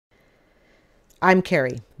I'm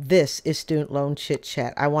Carrie. This is Student Loan Chit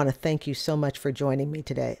Chat. I want to thank you so much for joining me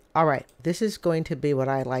today. All right, this is going to be what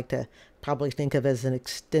I like to probably think of as an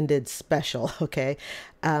extended special, okay?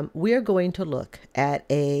 We are going to look at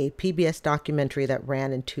a PBS documentary that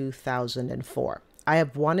ran in 2004. I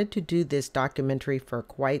have wanted to do this documentary for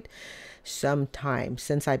quite some time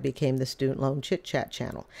since I became the Student Loan Chit Chat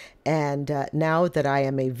channel. And now that I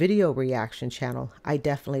am a video reaction channel, I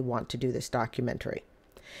definitely want to do this documentary.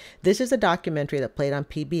 This is a documentary that played on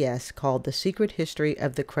PBS called The Secret History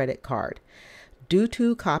of the Credit Card. Due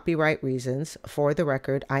to copyright reasons, for the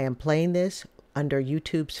record, I am playing this under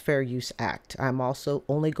YouTube's Fair Use Act. I'm also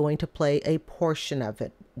only going to play a portion of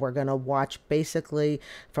it. We're going to watch basically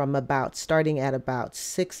from starting at about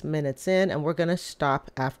 6 minutes in, and we're going to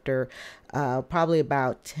stop after probably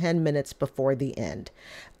about 10 minutes before the end.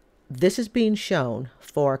 This is being shown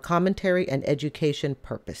for commentary and education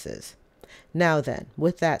purposes. Now then,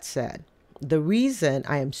 with that said, the reason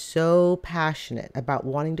I am so passionate about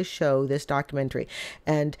wanting to show this documentary,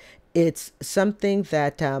 and it's something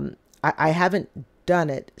that I haven't done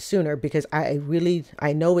it sooner because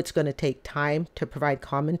I know it's going to take time to provide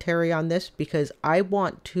commentary on this, because I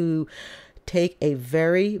want to take a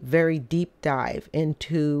very, very deep dive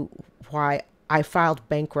into why I filed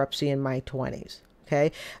bankruptcy in my 20s.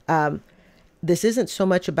 Okay. This isn't so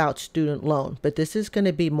much about student loan, but this is going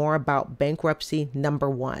to be more about bankruptcy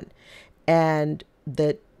 #1 and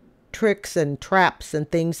the tricks and traps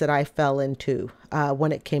and things that I fell into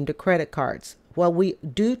when it came to credit cards. Well, we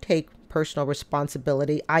do take personal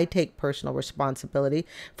responsibility. I take personal responsibility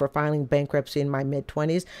for filing bankruptcy in my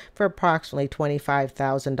mid-20s for approximately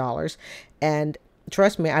 $25,000. And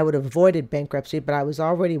trust me, I would have avoided bankruptcy, but I was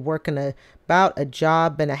already working about a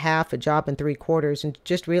job and a half, a job and 3/4, and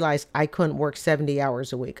just realized I couldn't work 70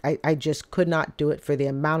 hours a week. I just could not do it for the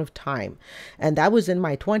amount of time. And that was in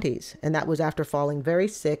my 20s. And that was after falling very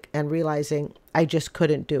sick and realizing I just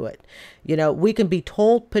couldn't do it. You know, we can be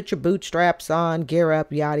told, put your bootstraps on, gear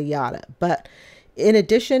up, yada, yada. But in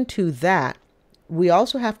addition to that, we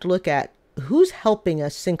also have to look at who's helping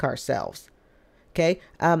us sink ourselves. Okay.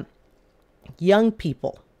 Young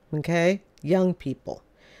people, okay? Young people,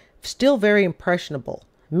 still very impressionable.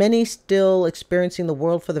 Many still experiencing the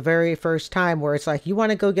world for the very first time, where it's like, you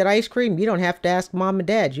want to go get ice cream? You don't have to ask mom and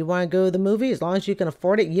dad. You want to go to the movie? As long as you can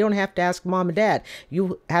afford it, you don't have to ask mom and dad.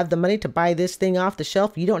 You have the money to buy this thing off the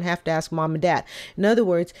shelf. You don't have to ask mom and dad. In other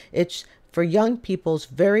words, it's for young people's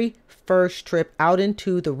very first trip out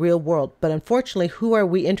into the real world. But unfortunately, who are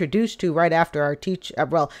we introduced to right after our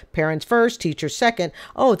parents first, teachers second?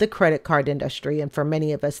 Oh, the credit card industry. And for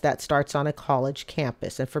many of us, that starts on a college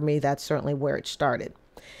campus. And for me, that's certainly where it started.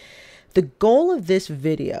 The goal of this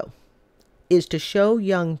video is to show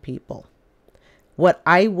young people what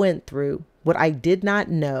I went through, what I did not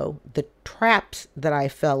know, the traps that I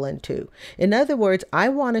fell into. In other words, I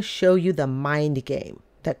want to show you the mind game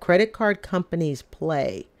that credit card companies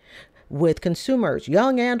play with consumers,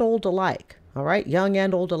 young and old alike. All right, young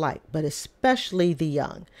and old alike, but especially the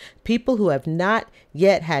young people who have not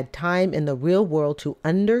yet had time in the real world to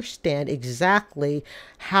understand exactly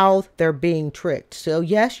how they're being tricked. So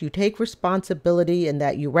yes, you take responsibility in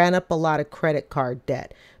that you ran up a lot of credit card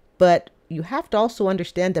debt, but you have to also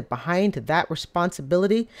understand that behind that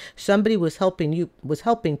responsibility, somebody was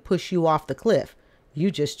helping push you off the cliff.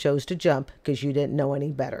 You just chose to jump because you didn't know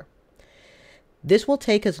any better. This will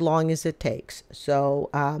take as long as it takes. So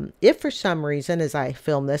if for some reason, as I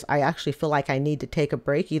film this, I actually feel like I need to take a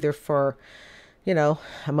break, either for,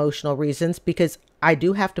 emotional reasons, because I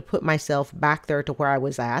do have to put myself back there to where I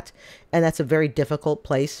was at. And that's a very difficult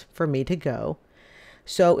place for me to go.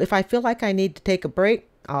 So if I feel like I need to take a break,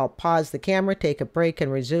 I'll pause the camera, take a break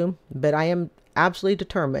and resume. But I am absolutely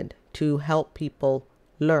determined to help people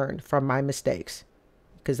learn from my mistakes,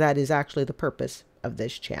 because that is actually the purpose of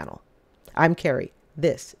this channel. I'm Carrie.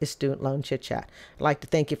 This is Student Loan Chit Chat. I'd like to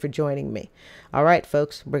thank you for joining me. All right,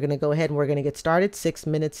 folks, we're going to go ahead and we're going to get started 6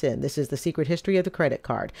 minutes in. This is the secret history of the credit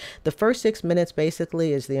card. The first 6 minutes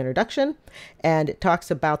basically is the introduction, and it talks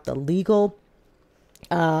about the legal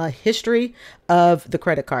history of the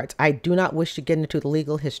credit cards. I do not wish to get into the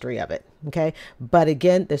legal history of it. Okay. But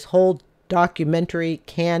again, this whole documentary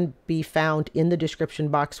can be found in the description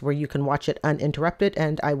box where you can watch it uninterrupted,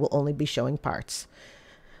 and I will only be showing parts.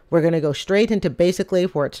 We're going to go straight into basically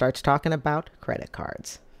where it starts talking about credit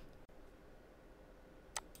cards.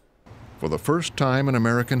 For the first time in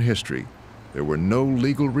American history, there were no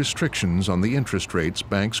legal restrictions on the interest rates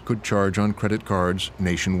banks could charge on credit cards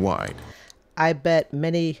nationwide. I bet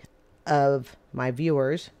many of my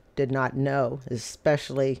viewers did not know,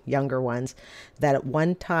 especially younger ones, that at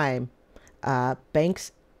one time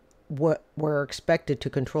banks were expected to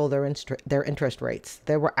control their interest rates.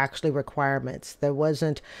 There were actually requirements. There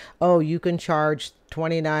wasn't, oh, you can charge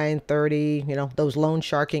 29, 30, those loan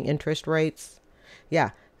sharking interest rates.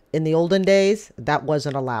 Yeah, in the olden days, that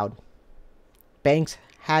wasn't allowed. Banks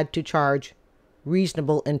had to charge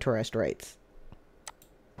reasonable interest rates.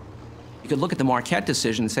 You could look at the Marquette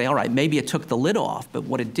decision and say, all right, maybe it took the lid off, but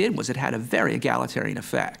what it did was it had a very egalitarian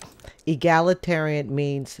effect. Egalitarian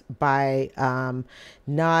means by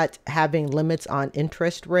not having limits on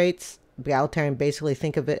interest rates. Egalitarian, basically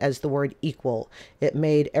think of it as the word equal. It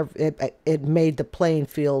made the playing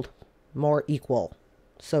field more equal,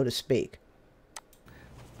 so to speak.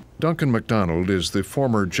 Duncan McDonald is the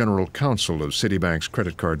former general counsel of Citibank's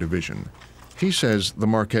credit card division. He says the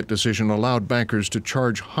Marquette decision allowed bankers to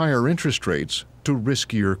charge higher interest rates to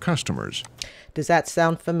riskier customers. Does that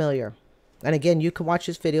sound familiar? And again, you can watch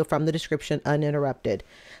this video from the description uninterrupted.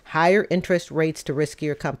 Higher interest rates to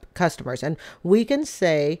riskier customers. And we can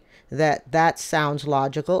say that that sounds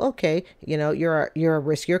logical. Okay, you're a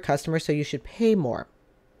riskier customer, so you should pay more.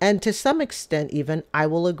 And to some extent, even, I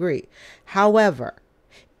will agree. However,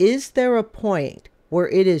 is there a point where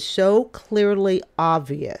it is so clearly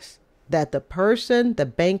obvious that the person the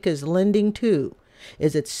bank is lending to,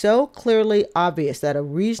 is it so clearly obvious that a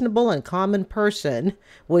reasonable and common person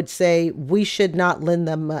would say we should not be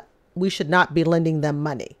lending them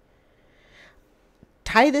money?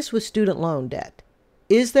 Tie this with student loan debt.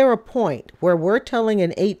 Is there a point where we're telling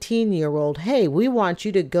an 18-year-old, hey, we want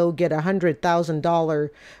you to go get a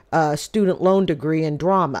 $100,000 student loan degree in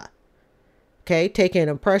drama? Okay, taking an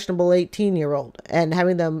impressionable 18-year-old and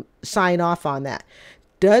having them sign off on that.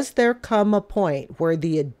 Does there come a point where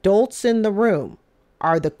the adults in the room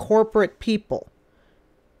are the corporate people,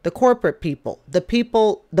 the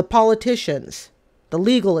politicians, the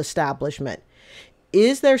legal establishment?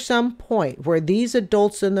 Is there some point where these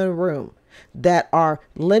adults in the room that are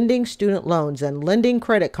lending student loans and lending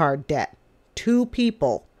credit card debt to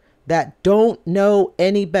people that don't know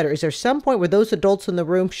any better, is there some point where those adults in the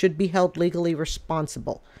room should be held legally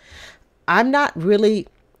responsible? I'm not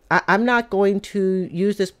going to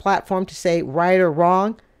use this platform to say right or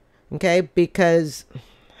wrong, okay? Because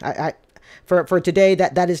for today,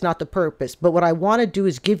 that is not the purpose. But what I want to do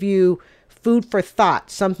is give you food for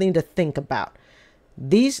thought, something to think about.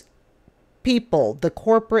 These people, the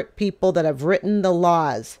corporate people that have written the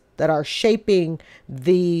laws that are shaping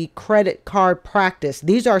the credit card practice,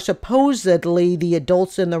 these are supposedly the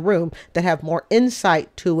adults in the room that have more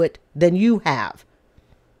insight to it than you have.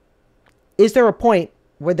 Is there a point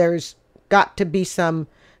where there's got to be some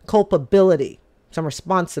culpability, some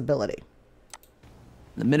responsibility?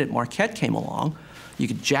 The minute Marquette came along, you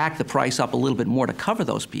could jack the price up a little bit more to cover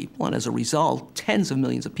those people, and as a result, tens of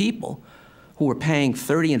millions of people who were paying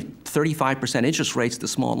 30 and 35% interest rates to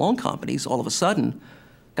small loan companies all of a sudden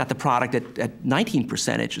got the product at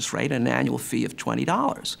 19% interest rate and an annual fee of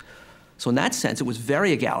 $20. So in that sense, it was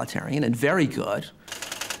very egalitarian and very good.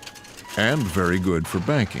 And very good for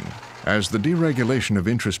banking. As the deregulation of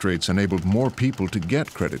interest rates enabled more people to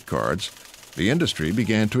get credit cards, the industry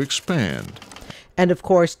began to expand. And of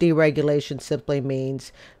course, deregulation simply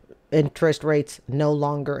means interest rates no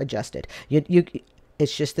longer adjusted.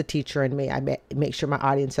 It's just the teacher in me. I make sure my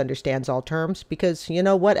audience understands all terms because you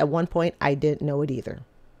know what? At one point, I didn't know it either.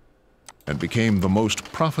 And became the most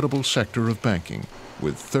profitable sector of banking,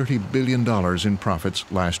 with $30 billion in profits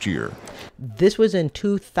last year. This was in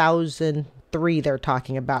 2003 they're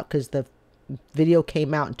talking about because the video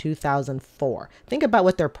came out in 2004. Think about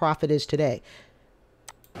what their profit is today.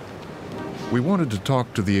 We wanted to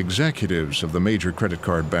talk to the executives of the major credit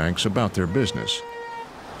card banks about their business,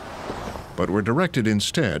 but were directed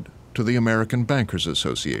instead to the American Bankers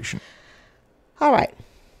Association. All right,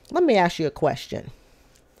 let me ask you a question.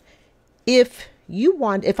 If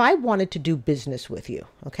I wanted to do business with you,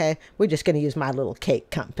 okay, we're just going to use my little cake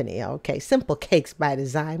company, okay, Simple Cakes by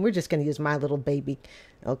Design. We're just going to use my little baby,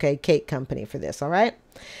 okay, cake company for this, all right?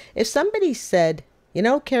 If somebody said,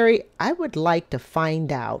 Carrie, I would like to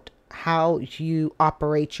find out how you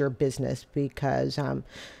operate your business because,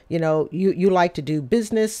 you like to do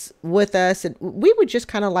business with us and we would just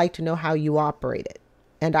kind of like to know how you operate it.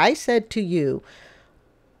 And I said to you,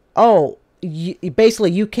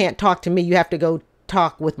 basically, you can't talk to me. You have to go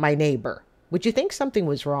talk with my neighbor. Would you think something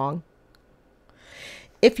was wrong?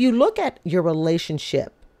 If you look at your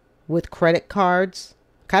relationship with credit cards,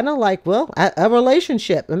 kind of like, a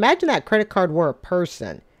relationship. Imagine that credit card were a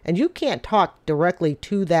person and you can't talk directly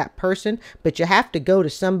to that person, but you have to go to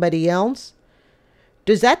somebody else.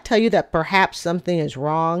 Does that tell you that perhaps something is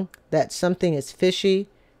wrong, that something is fishy,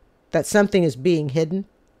 that something is being hidden?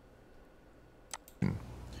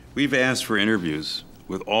 We've asked for interviews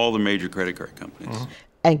with all the major credit card companies.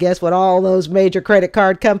 And guess what all those major credit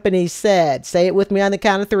card companies said? Say it with me on the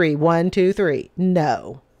count of three. 1, 2, 3.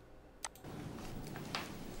 No.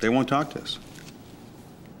 They won't talk to us.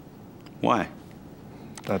 Why?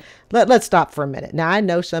 Let's stop for a minute. Now, I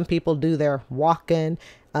know some people do their walk-in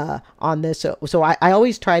on this. So I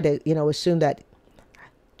always try to, assume that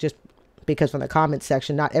just because from the comment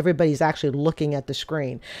section, not everybody's actually looking at the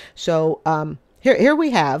screen. So here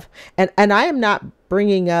we have, and I am not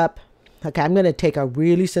bringing up, okay, I'm going to take a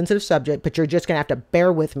really sensitive subject, but you're just going to have to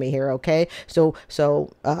bear with me here, okay? So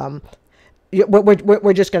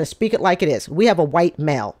we're just going to speak it like it is. We have a white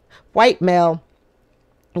male. White male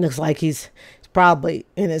looks like he's probably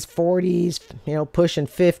in his 40s, pushing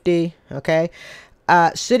 50, okay?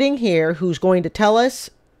 Sitting here, who's going to tell us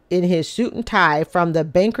in his suit and tie from the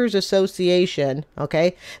Bankers Association,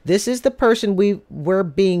 okay? This is the person we're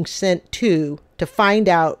being sent to find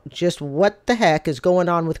out just what the heck is going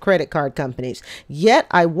on with credit card companies. Yet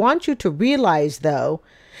I want you to realize, though,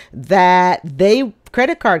 that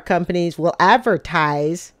credit card companies will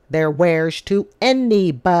advertise their wares to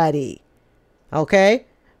anybody, okay?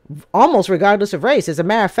 Almost regardless of race. As a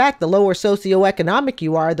matter of fact, the lower socioeconomic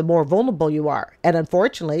you are, the more vulnerable you are. And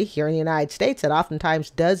unfortunately, here in the United States, it oftentimes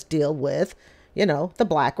does deal with, the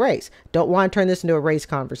black race. Don't want to turn this into a race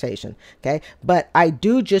conversation, okay? But I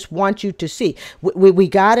do just want you to see. We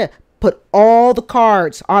got to put all the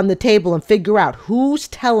cards on the table and figure out who's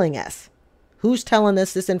telling us. Who's telling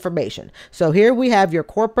us this information? So here we have your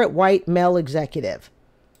corporate white male executive.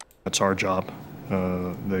 That's our job.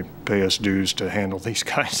 They pay us dues to handle these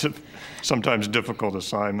kinds of sometimes difficult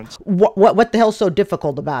assignments. What the hell's so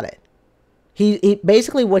difficult about it? He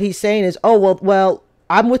basically what he's saying is, oh, well,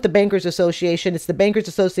 I'm with the Bankers Association. It's the Bankers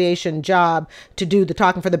Association job to do the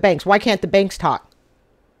talking for the banks. Why can't the banks talk?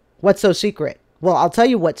 What's so secret? Well, I'll tell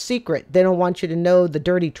you what's secret. They don't want you to know the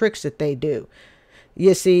dirty tricks that they do.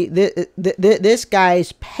 You see, this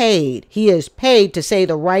guy's paid. He is paid to say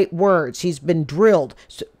the right words. He's been drilled,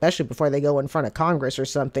 especially before they go in front of Congress or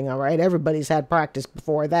something, all right? Everybody's had practice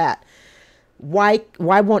before that. Why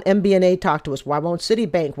won't MBNA talk to us? Why won't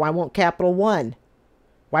Citibank? Why won't Capital One?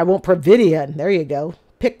 Why won't Providian? There you go.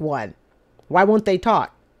 Pick one. Why won't they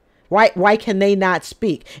talk? Why can they not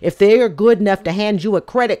speak? If they are good enough to hand you a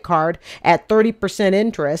credit card at 30%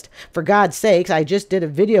 interest, for God's sakes, I just did a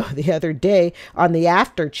video the other day on the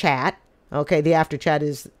after chat. Okay, the after chat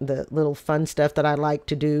is the little fun stuff that I like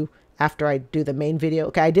to do after I do the main video.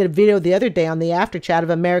 Okay, I did a video the other day on the after chat of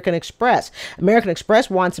American Express. American Express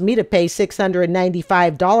wants me to pay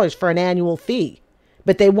 $695 for an annual fee,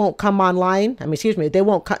 but they won't come online. They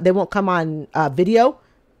won't come on video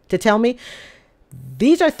to tell me.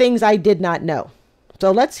 These are things I did not know.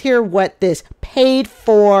 So let's hear what this paid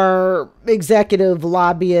for executive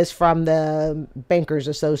lobbyist from the Bankers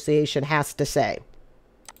Association has to say.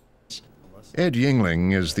 Ed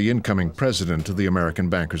Yingling is the incoming president of the American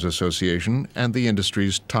Bankers Association and the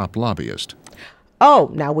industry's top lobbyist.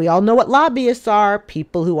 Oh, now we all know what lobbyists are.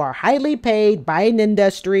 People who are highly paid by an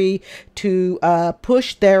industry to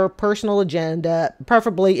push their personal agenda,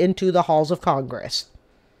 preferably into the halls of Congress.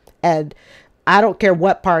 And I don't care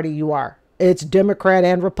what party you are. It's Democrat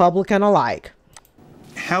and Republican alike.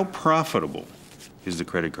 How profitable is the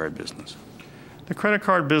credit card business? The credit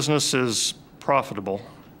card business is profitable.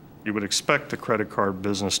 You would expect the credit card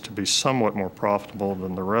business to be somewhat more profitable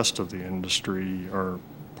than the rest of the industry or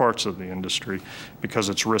parts of the industry because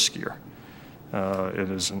it's riskier.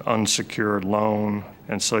 It is an unsecured loan,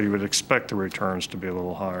 and so you would expect the returns to be a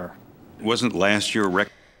little higher. Wasn't last year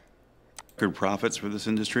record profits for this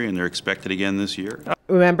industry, and they're expected again this year?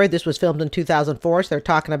 Remember, this was filmed in 2004, so they're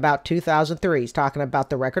talking about 2003. He's talking about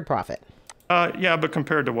the record profit. Yeah, but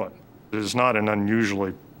compared to what? It is not an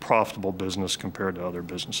unusually profitable business compared to other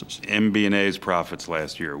businesses. MBNA's profits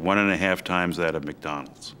last year, 1.5 times that of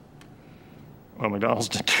McDonald's. Well, McDonald's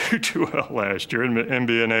didn't do too well last year, and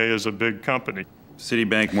MBNA is a big company.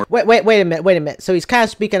 Citibank more. Wait a minute. So he's kind of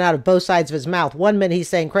speaking out of both sides of his mouth. One minute he's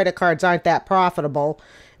saying credit cards aren't that profitable,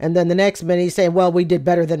 and then the next minute he's saying, well, we did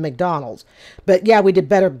better than McDonald's. But yeah, we did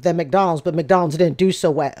better than McDonald's, but McDonald's didn't do so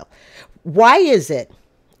well. Why is it,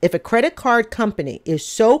 if a credit card company is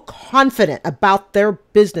so confident about their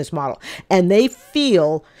business model and they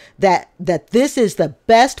feel that this is the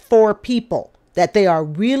best for people, that they are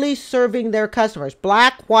really serving their customers,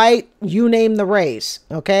 black, white, you name the race,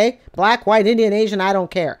 okay? Black, white, Indian, Asian, I don't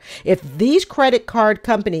care. If these credit card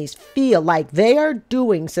companies feel like they are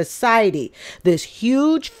doing society this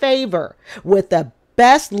huge favor with the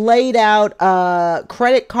best laid out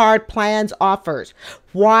credit card plans offers,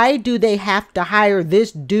 why do they have to hire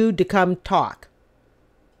this dude to come talk?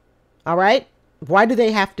 All right. Why do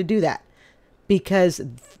they have to do that? Because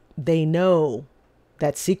they know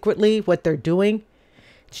that secretly what they're doing,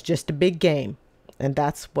 it's just a big game. And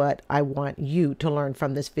that's what I want you to learn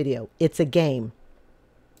from this video. It's a game.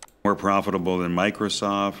 More profitable than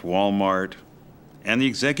Microsoft, Walmart, and the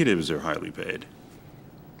executives are highly paid.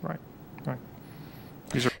 Right.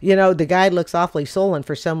 You know, the guy looks awfully sullen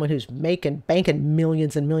for someone who's banking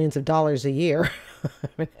millions and millions of dollars a year.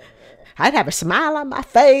 I'd have a smile on my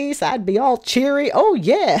face. I'd be all cheery. Oh,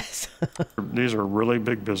 yes. These are really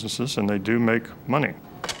big businesses, and they do make money.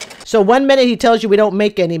 So one minute he tells you we don't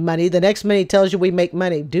make any money. The next minute he tells you we make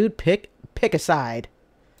money. Dude, pick a side.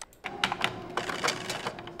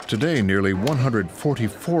 Today, nearly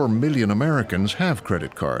 144 million Americans have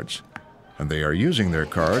credit cards, and they are using their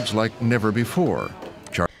cards like never before.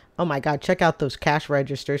 Oh my God, check out those cash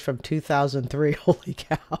registers from 2003. Holy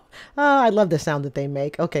cow. Oh, I love the sound that they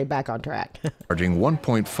make. Okay, back on track. Charging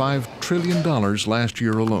 $1.5 trillion last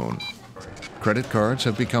year alone. Credit cards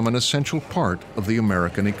have become an essential part of the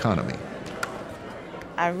American economy.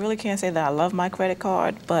 I really can't say that I love my credit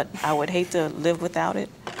card, but I would hate to live without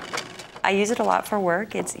it. I use it a lot for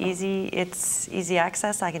work. It's easy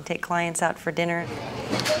access. I can take clients out for dinner.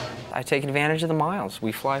 I take advantage of the miles.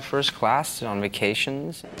 We fly first class on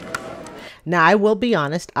vacations. Now, I will be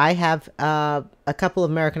honest. I have a couple of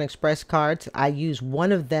American Express cards. I use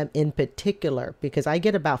one of them in particular because I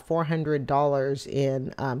get about $400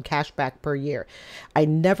 in cash back per year. I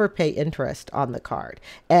never pay interest on the card.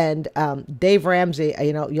 And Dave Ramsey,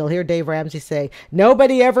 you know, you'll hear Dave Ramsey say,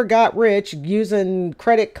 nobody ever got rich using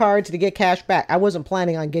credit cards to get cash back. I wasn't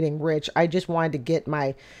planning on getting rich. I just wanted to get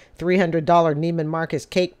my $300 Neiman Marcus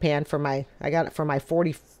cake pan I got it for my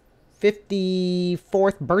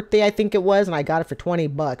 54th birthday, I think it was, and I got it for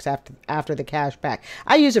 $20 after the cash back.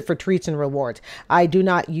 I use it for treats and rewards. I do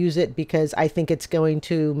not use it because I think it's going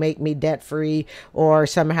to make me debt free or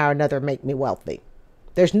somehow or another make me wealthy.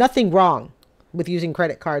 There's nothing wrong with using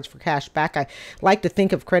credit cards for cash back. I like to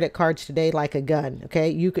think of credit cards today like a gun. Okay,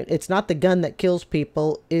 it's not the gun that kills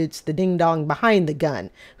people, it's the ding dong behind the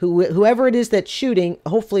gun. Whoever it is that's shooting,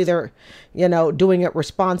 hopefully they're, you know, doing it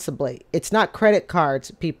responsibly. It's not credit cards,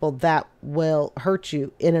 people, that will hurt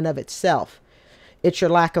you in and of itself. It's your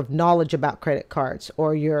lack of knowledge about credit cards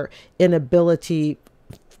or your inability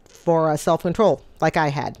for self-control like I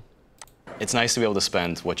had. It's nice to be able to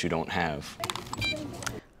spend what you don't have.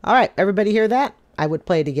 All right, everybody hear that? I would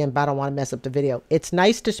play it again, but I don't want to mess up the video. It's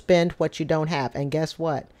nice to spend what you don't have. And guess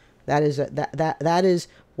what? That is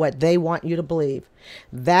what they want you to believe.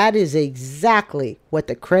 That is exactly what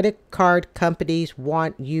the credit card companies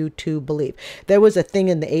want you to believe. There was a thing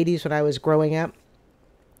in the 80s when I was growing up.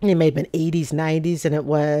 It may have been 80s, 90s, and it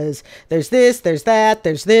was, there's this, there's that,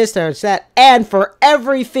 there's this, there's that, and for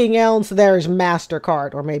everything else, there's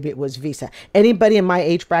MasterCard, or maybe it was Visa. Anybody in my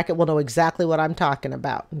age bracket will know exactly what I'm talking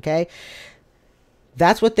about, okay?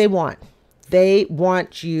 That's what they want. They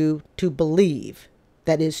want you to believe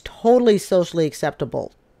that it's totally socially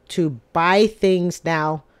acceptable to buy things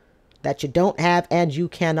now that you don't have and you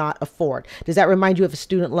cannot afford. Does that remind you of a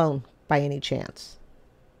student loan by any chance?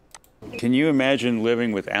 Can you imagine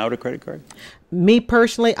living without a credit card? Me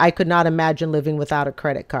personally, I could not imagine living without a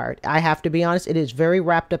credit card. I have to be honest, it is very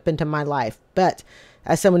wrapped up into my life. But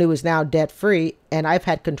as someone who is now debt free, and I've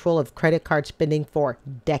had control of credit card spending for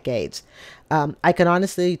decades, I can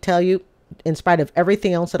honestly tell you, in spite of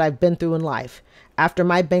everything else that I've been through in life, after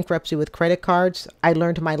my bankruptcy with credit cards, I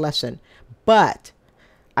learned my lesson. But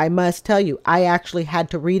I must tell you, I actually had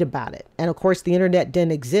to read about it. And of course, the internet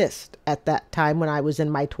didn't exist at that time when I was in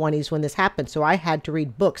my 20s when this happened. So I had to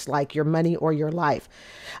read books like Your Money or Your Life.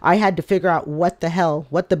 I had to figure out what the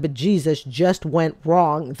bejesus just went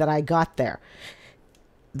wrong that I got there.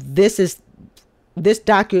 This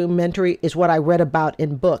documentary is what I read about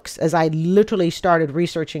in books as I literally started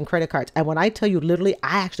researching credit cards. And when I tell you literally,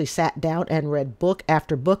 I actually sat down and read book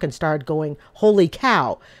after book and started going, holy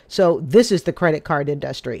cow. So this is the credit card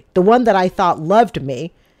industry. The one that I thought loved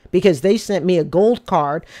me because they sent me a gold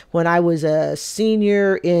card when I was a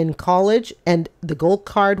senior in college, and the gold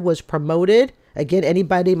card was promoted. Again,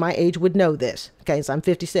 anybody my age would know this. Okay, so I'm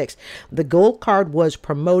 56. The gold card was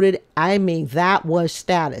promoted. I mean, that was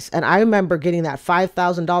status. And I remember getting that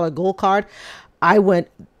 $5,000 gold card. I went,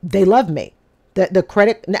 they love me. The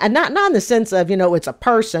credit, and not in the sense of, you know, it's a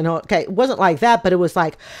person. Okay, it wasn't like that, but it was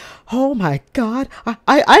like, oh my God,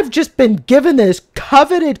 I've just been given this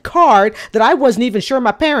coveted card that I wasn't even sure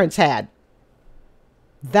my parents had.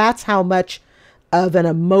 That's how much of an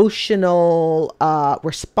emotional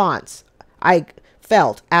response I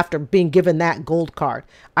felt after being given that gold card.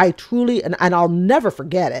 I truly, and I'll never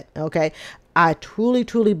forget it, okay? I truly,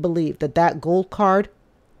 truly believe that that gold card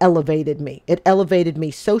elevated me. It elevated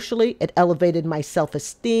me socially. It elevated my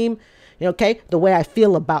self-esteem. Okay, the way I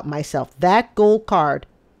feel about myself. That gold card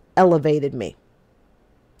elevated me.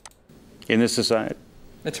 In this society?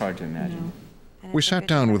 It's hard to imagine. We sat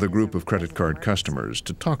down with a group of credit card customers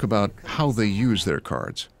to talk about how they use their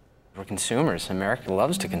cards. We're consumers. America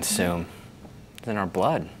loves to consume. It's in our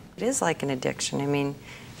blood. It is like an addiction. I mean,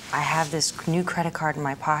 I have this new credit card in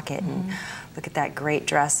my pocket, and look at that great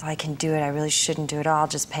dress. I can do it. I really shouldn't do it all. I'll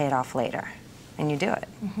just pay it off later. And you do it.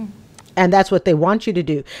 And that's what they want you to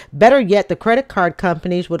do. Better yet, the credit card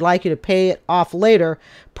companies would like you to pay it off later,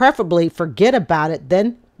 preferably forget about it,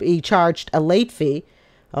 then be charged a late fee,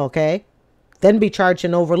 okay? Then be charged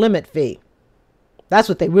an over limit fee. That's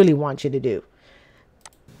what they really want you to do.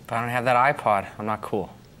 If I don't have that iPod, I'm not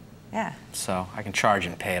cool. Yeah. So I can charge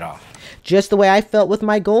and pay it off. Just the way I felt with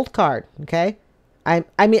my gold card, okay? I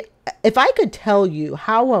mean, if I could tell you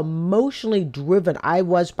how emotionally driven I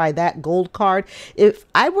was by that gold card, if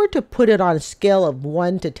I were to put it on a scale of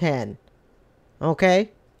 1 to 10, okay?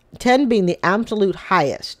 10 being the absolute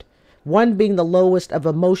highest, 1 being the lowest of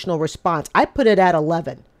emotional response, I put it at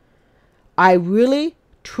 11. I really,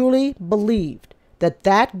 truly believed that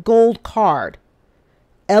that gold card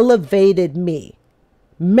elevated me.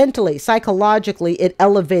 Mentally, psychologically, it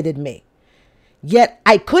elevated me. Yet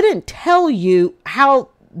I couldn't tell you how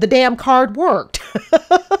the damn card worked.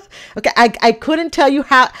 Okay, I couldn't tell you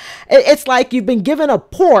how. It's like you've been given a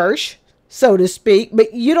Porsche, so to speak,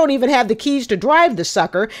 but you don't even have the keys to drive the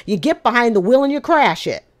sucker. You get behind the wheel and you crash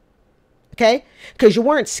it. Okay, because you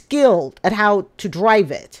weren't skilled at how to drive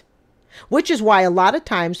it. Which is why a lot of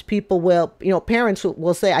times people will, parents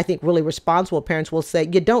will say, I think really responsible parents will say,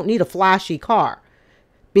 you don't need a flashy car.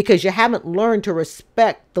 Because you haven't learned to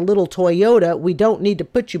respect the little Toyota, we don't need to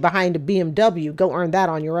put you behind a BMW. Go earn that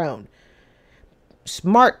on your own.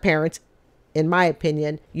 Smart parents, in my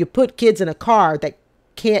opinion, you put kids in a car that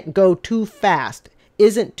can't go too fast,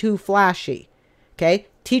 isn't too flashy. Okay?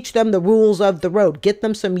 Teach them the rules of the road. Get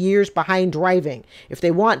them some years behind driving. If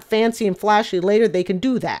they want fancy and flashy later, they can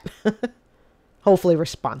do that. Hopefully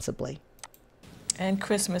responsibly. And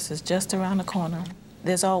Christmas is just around the corner.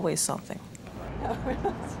 There's always something.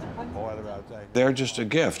 They're just a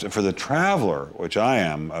gift. For the traveler, which I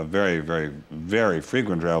am, a very, very, very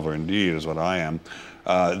frequent traveler indeed is what I am,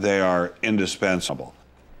 they are indispensable.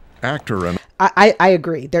 Actor and I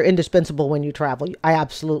agree. They're indispensable when you travel. I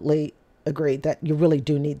absolutely agree that you really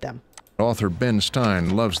do need them. author Ben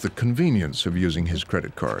Stein loves the convenience of using his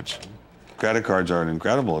credit cards. Credit cards are an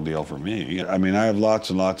incredible deal for me. I mean, I have lots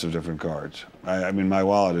and lots of different cards. I mean, my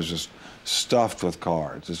wallet is just stuffed with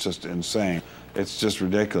cards. It's just insane. It's just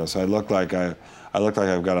ridiculous. I look like I've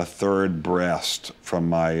got a third breast from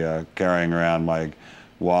my carrying around my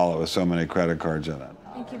wallet with so many credit cards in it.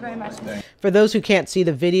 Thank you very much. For those who can't see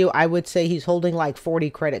the video, I would say he's holding like 40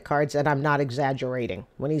 credit cards, and I'm not exaggerating.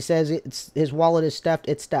 When he says his wallet is stuffed,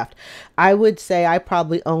 it's stuffed. I would say I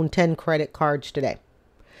probably own 10 credit cards today.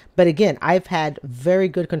 But again, I've had very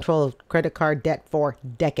good control of credit card debt for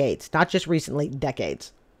decades, not just recently,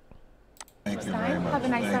 decades. Thank you very much. Have a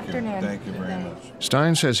nice afternoon. Thank you very much.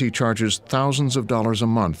 Stein says he charges thousands of dollars a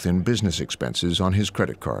month in business expenses on his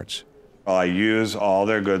credit cards. Well, I use all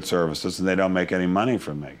their good services, and they don't make any money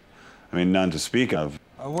from me. I mean, none to speak of.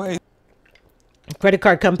 Oh, wait. Credit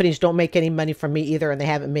card companies don't make any money from me either, and they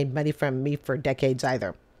haven't made money from me for decades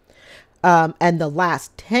either. And the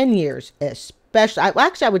last 10 years, especially,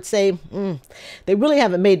 I would say they really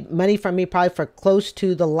haven't made money from me probably for close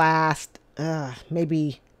to the last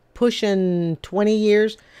maybe pushing 20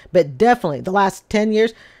 years, but definitely the last 10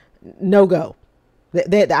 years, no go.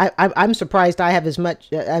 I'm surprised I have as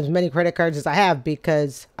many credit cards as I have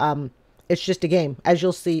because it's just a game, as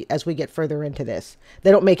you'll see as we get further into this.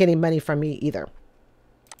 They don't make any money from me either.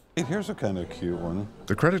 Here's a kind of cute one.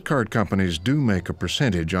 The credit card companies do make a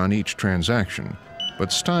percentage on each transaction,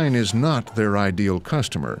 but Stein is not their ideal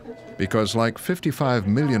customer because, like 55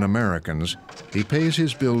 million Americans, he pays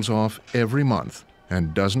his bills off every month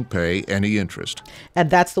and doesn't pay any interest. And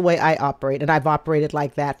that's the way I operate. And I've operated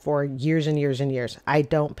like that for years and years and years. I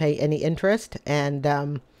don't pay any interest. And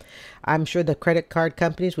I'm sure the credit card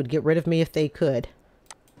companies would get rid of me if they could.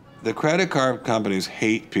 The credit card companies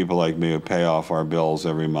hate people like me who pay off our bills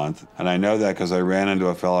every month. And I know that because I ran into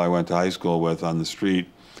a fellow I went to high school with on the street,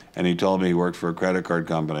 and he told me he worked for a credit card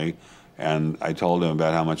company. And I told him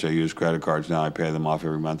about how much I use credit cards. Now I pay them off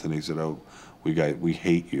every month. And he said, oh, we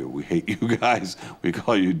hate you. We hate you guys. We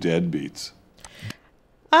call you deadbeats.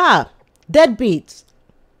 Ah, deadbeats.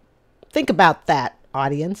 Think about that,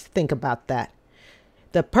 audience. Think about that.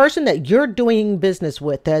 The person that you're doing business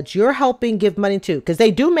with, that you're helping give money to, because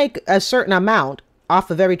they do make a certain amount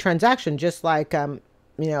off of every transaction, just like,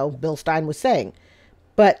 Bill Stein was saying.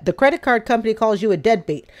 But the credit card company calls you a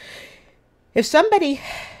deadbeat. If somebody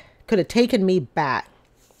could have taken me back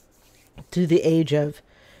to the age of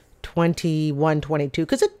 21, 22,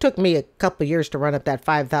 because it took me a couple of years to run up that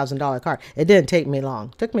 $5,000 card. It didn't take me long.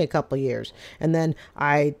 It took me a couple of years. And then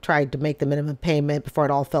I tried to make the minimum payment before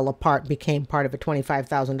it all fell apart, became part of a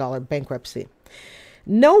 $25,000 bankruptcy.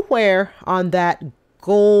 Nowhere on that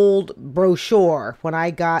gold brochure, when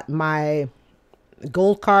I got my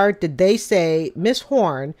gold card, did they say, Miss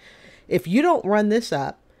Horn, if you don't run this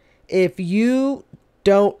up, if you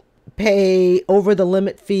don't pay over the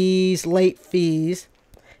limit fees, late fees,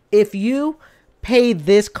 if you pay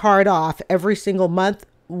this card off every single month,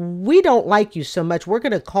 we don't like you so much. We're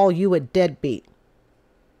going to call you a deadbeat.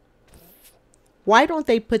 Why don't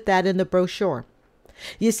they put that in the brochure?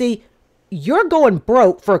 You see, you're going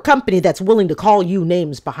broke for a company that's willing to call you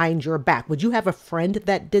names behind your back. Would you have a friend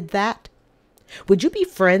that did that? Would you be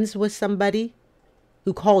friends with somebody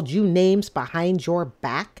who called you names behind your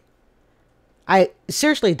back? I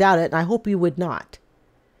seriously doubt it, and I hope you would not.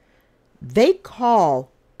 They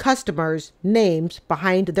call customers names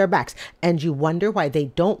behind their backs, and you wonder why they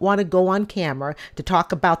don't want to go on camera to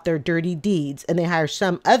talk about their dirty deeds, and they hire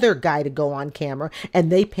some other guy to go on camera,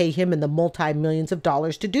 and they pay him in the multi-millions of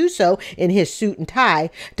dollars to do so in his suit and tie,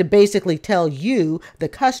 to basically tell you, the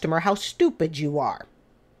customer, how stupid you are,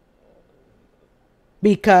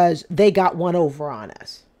 because they got one over on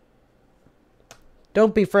us.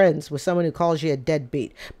 Don't be friends with someone who calls you a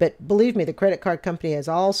deadbeat. But believe me, the credit card company has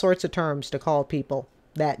all sorts of terms to call people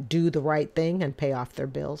that do the right thing and pay off their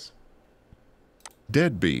bills.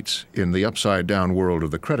 Deadbeats in the upside-down world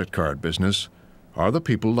of the credit card business are the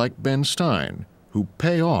people like Ben Stein, who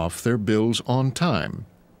pay off their bills on time.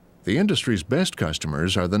 The industry's best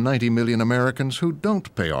customers are the 90 million Americans who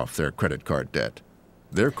don't pay off their credit card debt.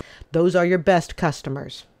 Those are your best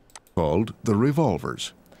customers. Called the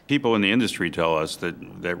revolvers. People in the industry tell us that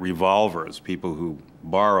revolvers, people who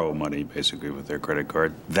borrow money basically with their credit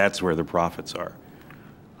card, that's where the profits are.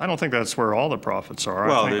 I don't think that's where all the profits are.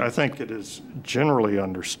 Well, I think it is generally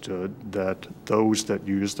understood that those that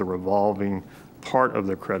use the revolving part of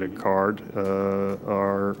the credit card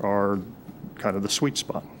are kind of the sweet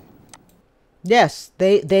spot. Yes,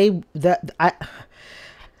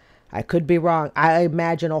 I could be wrong. I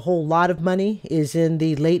imagine a whole lot of money is in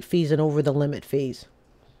the late fees and over the limit fees.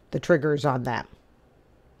 The triggers on that.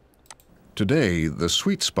 Today, the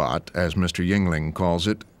sweet spot, as Mr. Yingling calls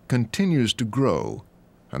it, continues to grow,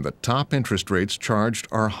 and the top interest rates charged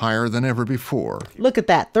are higher than ever before. Look at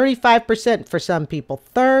that, 35% for some people.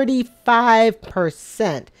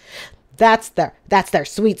 35%. That's their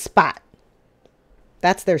sweet spot.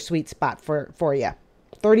 That's their sweet spot for you.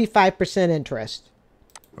 35% interest.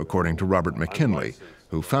 According to Robert McKinley,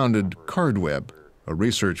 who founded CardWeb, a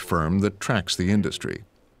research firm that tracks the industry.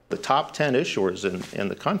 The top 10 issuers in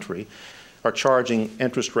the country are charging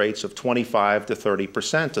interest rates of 25 to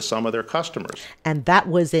 30% to some of their customers. And that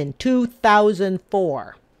was in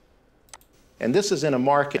 2004. And this is in a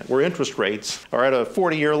market where interest rates are at a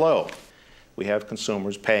 40-year low. We have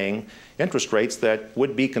consumers paying interest rates that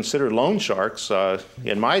would be considered loan sharks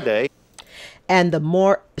in my day. And the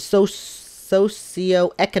more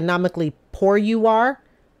socioeconomically poor you are,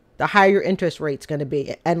 the higher your interest rate's going to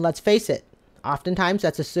be. And let's face it, oftentimes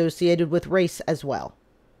that's associated with race as well.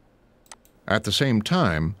 At the same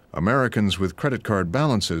time, Americans with credit card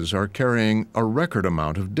balances are carrying a record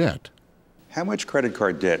amount of debt. How much credit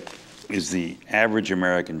card debt is the average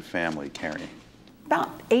American family carrying?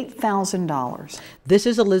 About $8,000. This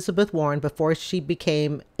is Elizabeth Warren before she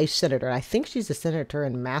became a senator. I think she's a senator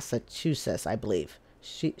in Massachusetts, I believe.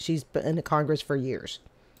 She's been in Congress for years.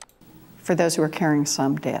 For those who are carrying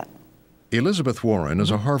some debt. Elizabeth Warren is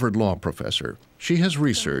a Harvard law professor. She has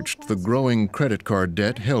researched the growing credit card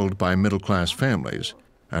debt held by middle-class families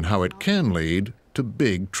and how it can lead to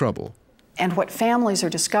big trouble. And what families are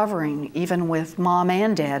discovering, even with mom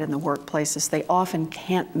and dad in the workplace, is they often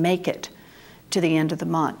can't make it to the end of the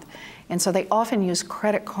month. And so they often use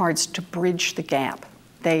credit cards to bridge the gap.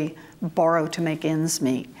 They borrow to make ends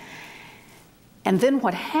meet. And then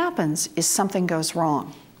what happens is something goes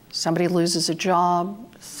wrong. Somebody loses a job,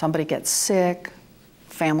 somebody gets sick,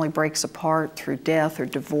 family breaks apart through death or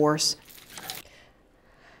divorce.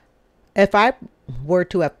 If I were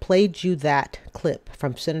to have played you that clip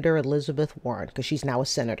from Senator Elizabeth Warren, because she's now a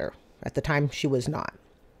senator, at the time she was not.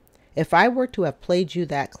 If I were to have played you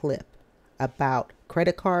that clip about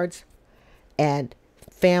credit cards and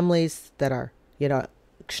families that are,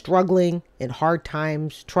 struggling in hard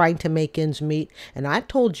times, trying to make ends meet. And I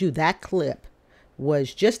told you that clip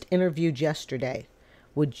was just interviewed yesterday.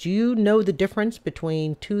 Would you know the difference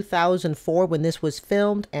between 2004 when this was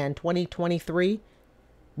filmed and 2023?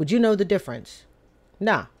 Would you know the difference?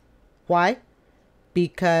 Nah. Why?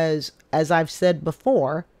 Because, as I've said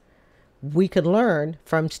before, we could learn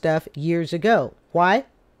from stuff years ago. Why?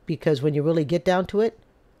 Because when you really get down to it,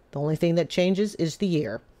 the only thing that changes is the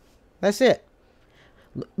year. That's it.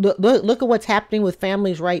 Look at what's happening with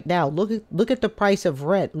families right now. Look at the price of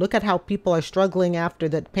rent. Look at how people are struggling after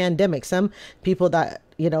the pandemic. Some people that,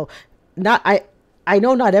 I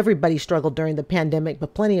know not everybody struggled during the pandemic,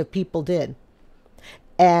 but plenty of people did.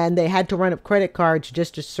 And they had to run up credit cards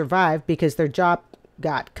just to survive because their job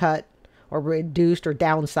got cut or reduced or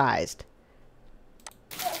downsized.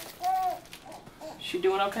 She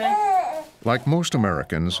doing okay? Like most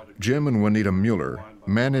Americans, Jim and Juanita Mueller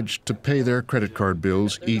managed to pay their credit card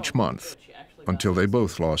bills each month until they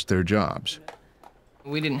both lost their jobs.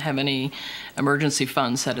 We didn't have any emergency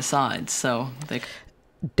funds set aside, so they...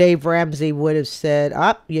 Dave Ramsey would have said,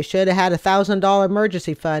 you should have had $1,000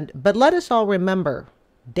 emergency fund. But let us all remember,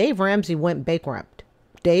 Dave Ramsey went bankrupt.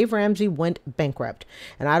 Dave Ramsey went bankrupt.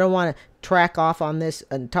 And I don't want to track off on this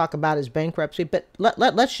and talk about his bankruptcy, but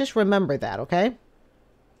let's just remember that, okay?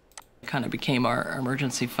 It kind of became our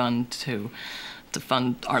emergency fund to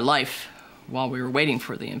fund our life while we were waiting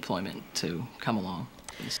for the employment to come along.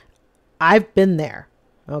 I've been there,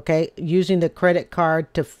 okay, using the credit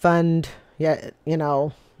card to fund,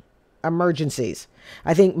 emergencies.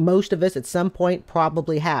 I think most of us at some point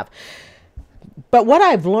probably have. But what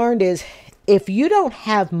I've learned is if you don't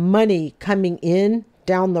have money coming in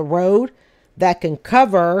down the road that can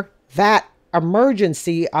cover that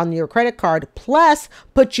emergency on your credit card, plus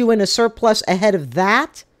put you in a surplus ahead of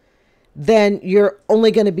that, then you're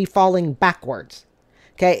only going to be falling backwards.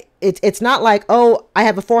 Okay. It's not like, I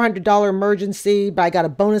have a $400 emergency, but I got a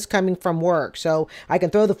bonus coming from work. So I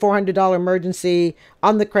can throw the $400 emergency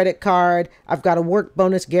on the credit card. I've got a work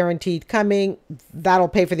bonus guaranteed coming. That'll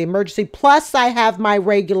pay for the emergency. Plus I have my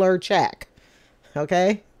regular check.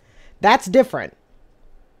 Okay. That's different.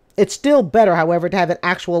 It's still better, however, to have an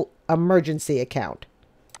actual emergency account.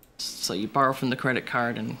 So you borrow from the credit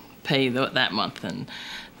card and pay that month, and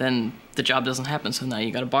then the job doesn't happen, so now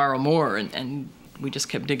you got to borrow more, and we just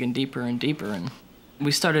kept digging deeper and deeper, and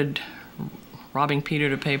we started robbing Peter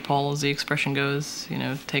to pay Paul, as the expression goes.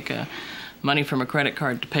 Take money from a credit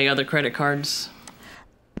card to pay other credit cards.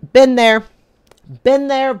 Been there, been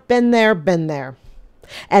there, been there, been there.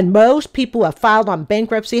 And most people who have filed on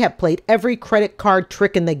bankruptcy have played every credit card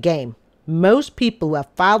trick in the game. Most people who have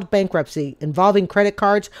filed bankruptcy involving credit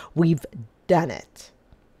cards, we've done it.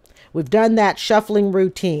 We've done that shuffling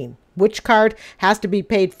routine. Which card has to be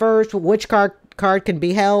paid first? Which card can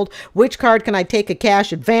be held? Which card can I take a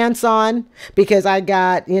cash advance on? Because I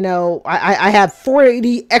got, I have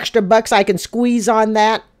 40 extra bucks I can squeeze on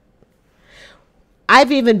that.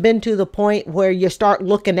 I've even been to the point where you start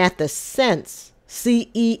looking at the cents.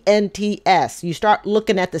 CENTS. You start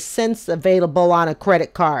looking at the cents available on a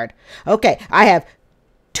credit card. Okay, I have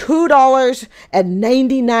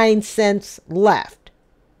 $2.99 left.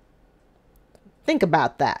 Think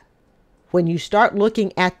about that. When you start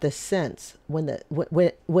looking at the cents, when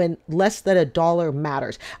less than $1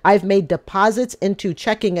 matters. I've made deposits into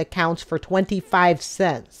checking accounts for 25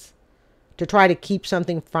 cents to try to keep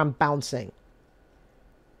something from bouncing.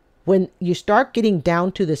 When you start getting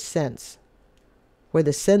down to the cents, where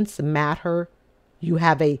the cents matter, you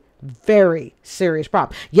have a very serious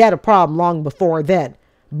problem. You had a problem long before then,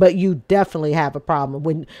 but you definitely have a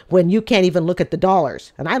problem when you can't even look at the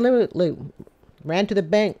dollars. And I literally ran to the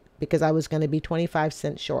bank because I was going to be 25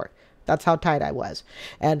 cents short. That's how tight I was.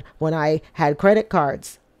 And when I had credit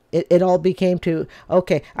cards, it all became to,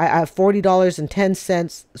 okay, I have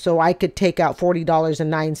 $40.10, so I could take out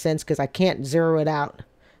 $40.09 because I can't zero it out.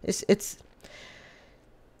 It's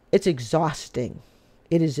exhausting.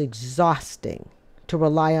 It is exhausting to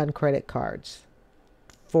rely on credit cards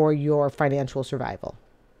for your financial survival.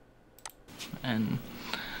 And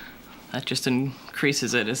that just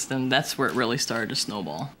increases it. Then that's where it really started to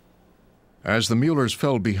snowball. As the Muellers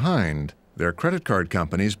fell behind, their credit card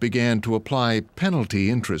companies began to apply penalty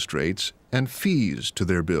interest rates and fees to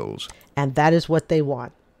their bills. And that is what they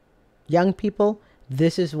want. Young people,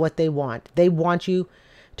 this is what they want. They want you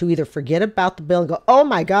to either forget about the bill and go, oh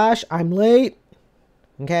my gosh, I'm late.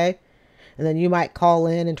 Okay. And then you might call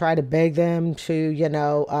in and try to beg them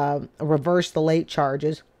to, reverse the late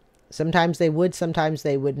charges. Sometimes they would, sometimes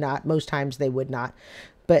they would not. Most times they would not.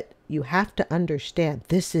 But You have to understand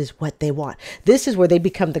this is what they want. This is where they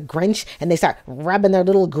become the Grinch and they start rubbing their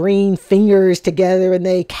little green fingers together and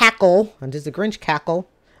they cackle. And does the Grinch cackle?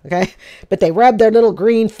 Okay. But they rub their little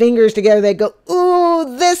green fingers together. They go,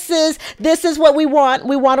 ooh, this is what we want.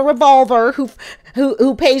 We want a revolver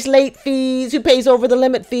who pays late fees, who pays over the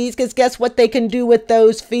limit fees. Because guess what they can do with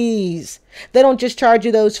those fees? They don't just charge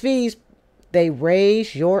you those fees. They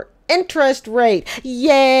raise your interest rate.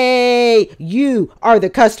 Yay! You are the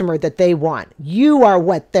customer that they want. You are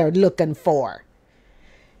what they're looking for.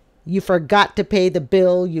 You forgot to pay the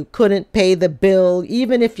bill. You couldn't pay the bill.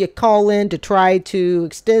 Even if you call in to try to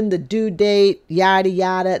extend the due date, yada,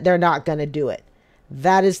 yada, they're not going to do it.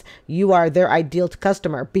 You are their ideal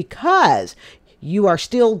customer because you are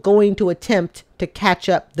still going to attempt to catch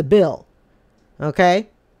up the bill. Okay?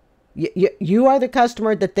 You are the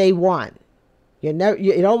customer that they want. You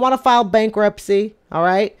don't want to file bankruptcy, all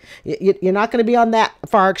right? You're not going to be on that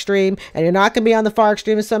far extreme, and you're not going to be on the far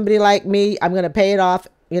extreme of somebody like me. I'm going to pay it off,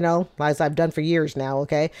 as I've done for years now,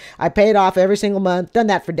 okay? I pay it off every single month, done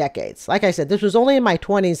that for decades. Like I said, this was only in my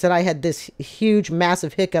 20s that I had this huge,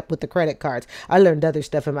 massive hiccup with the credit cards. I learned other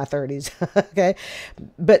stuff in my 30s, okay?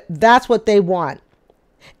 But that's what they want.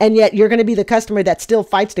 And yet you're going to be the customer that still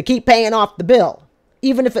fights to keep paying off the bill.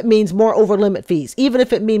 Even if it means more over limit fees, even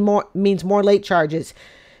if it means more late charges,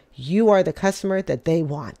 you are the customer that they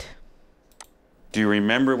want. Do you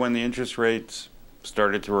remember when the interest rates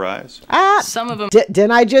started to rise? Some of them. Didn't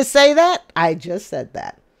I just say that? I just said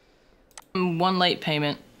that. One late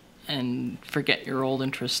payment and forget your old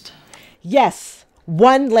interest. Yes,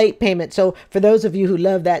 one late payment. So for those of you who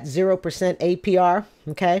love that 0% APR,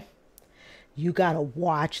 okay? You got to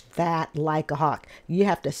watch that like a hawk. You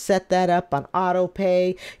have to set that up on auto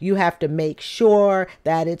pay. You have to make sure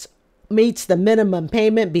that it meets the minimum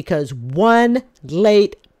payment because one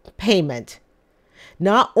late payment,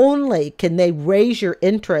 not only can they raise your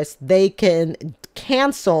interest, they can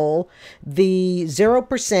cancel the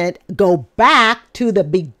 0%, go back to the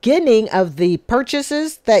beginning of the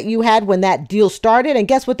purchases that you had when that deal started. And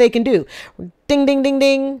guess what they can do? Ding, ding, ding,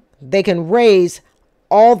 ding. They can raise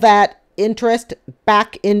all that interest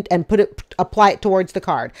back in and apply it towards the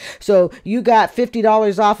card. So you got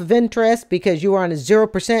 $50 off of interest because you were on a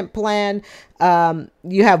 0% plan.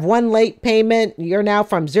 You have one late payment. You're now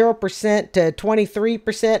from 0% to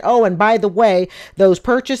 23%. Oh, and by the way, those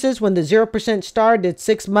purchases when the 0% started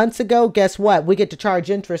 6 months ago, guess what? We get to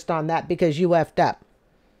charge interest on that because you effed up.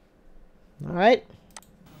 All right.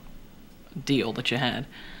 Deal that you had.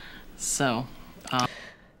 So,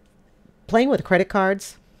 playing with credit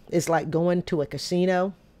cards is like going to a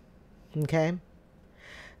casino, okay?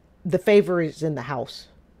 The favor is in the house.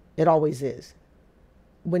 It always is.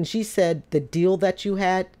 When she said the deal that you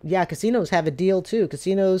had, yeah, casinos have a deal too.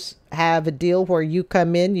 Casinos have a deal where you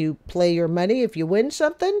come in, you play your money. If you win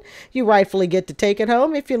something, you rightfully get to take it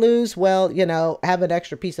home. If you lose, well, have an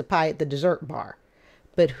extra piece of pie at the dessert bar.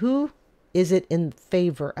 But who is it in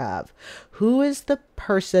favor of? Who is the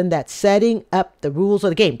person that's setting up the rules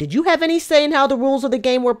of the game? Did you have any say in how the rules of the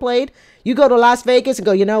game were played? You go to Las Vegas and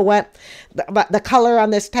go, you know what? The color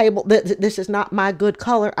on this table, this is not my good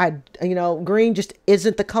color. Green just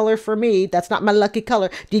isn't the color for me. That's not my lucky color.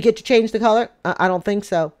 Do you get to change the color? I don't think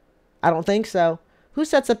so. I don't think so. Who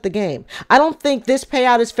sets up the game? I don't think this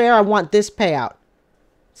payout is fair. I want this payout.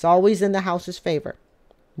 It's always in the house's favor.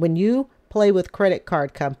 When you play with credit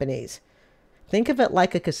card companies, think of it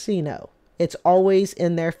like a casino. It's always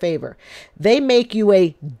in their favor. They make you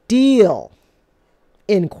a deal,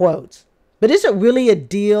 in quotes. But is it really a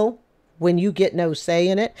deal when you get no say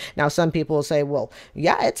in it? Now, some people will say, well,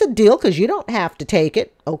 yeah, it's a deal because you don't have to take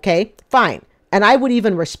it. Okay, fine. And I would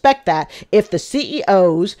even respect that if the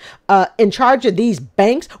CEOs in charge of these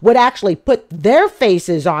banks would actually put their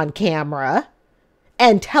faces on camera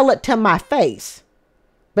and tell it to my face.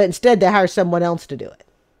 But instead, they hire someone else to do it.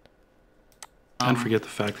 And forget the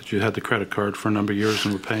fact that you had the credit card for a number of years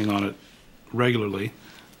and were paying on it regularly.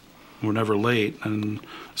 We're never late, and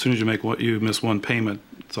as soon as you miss one payment,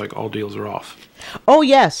 it's like all deals are off. Oh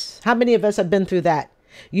yes, how many of us have been through that?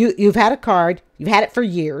 You've had a card, you've had it for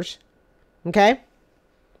years, okay?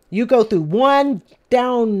 You go through one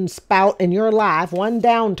downspout in your life, one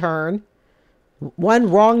downturn, one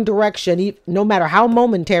wrong direction, no matter how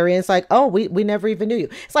momentary. And it's like, oh, we never even knew you.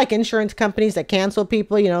 It's like insurance companies that cancel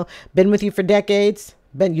people, been with you for decades.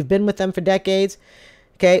 You've been with them for decades.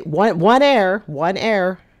 Okay, one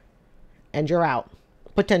error, and you're out,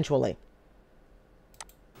 potentially.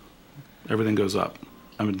 Everything goes up.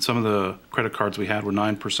 I mean, some of the credit cards we had were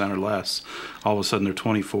 9% or less. All of a sudden they're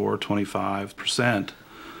 24, 25%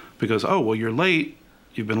 because, oh, well, you're late.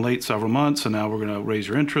 you've been late several months, and now we're going to raise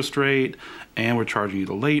your interest rate, and we're charging you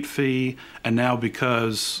the late fee. And now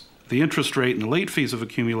because the interest rate and the late fees have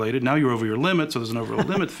accumulated, now you're over your limit, so there's an over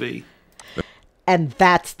limit fee. And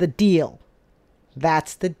that's the deal.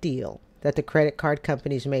 That's the deal that the credit card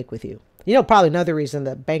companies make with you. You know, probably another reason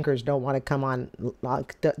that bankers don't want to come on,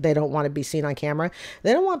 they don't want to be seen on camera.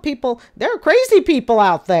 They don't want people, there are crazy people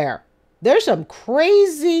out there. There's some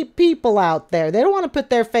crazy people out there. They don't want to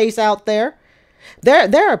put their face out there.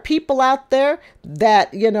 There are people out there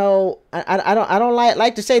that, you know, I don't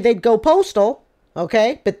like to say they'd go postal,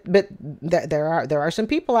 okay? But there are some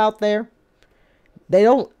people out there. They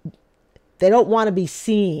don't want to be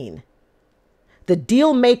seen. The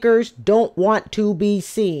deal makers don't want to be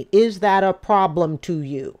seen. Is that a problem to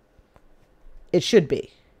you? It should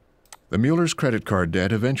be. The Mueller's credit card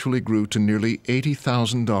debt eventually grew to nearly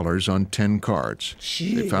 $80,000 on 10 cards.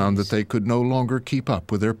 Jeez. They found that they could no longer keep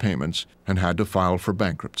up with their payments and had to file for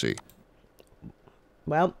bankruptcy.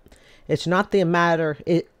 Well, it's not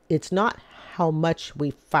it's not how much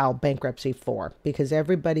we file bankruptcy for, because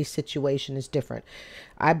everybody's situation is different.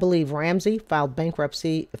 I believe Ramsey filed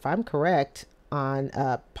bankruptcy, if I'm correct, on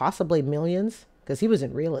possibly millions, because he was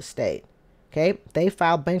in real estate. Okay, they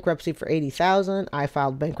filed bankruptcy for $80,000. I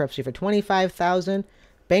filed bankruptcy for $25,000.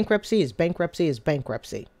 Bankruptcy is bankruptcy is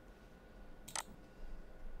bankruptcy.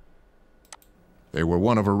 They were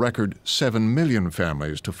one of a record 7 million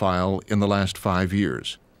families to file in the last 5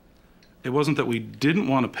 years. It wasn't that we didn't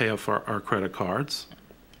want to pay off our credit cards.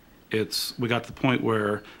 We got to the point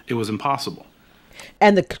where it was impossible.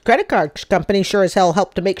 And the credit card company sure as hell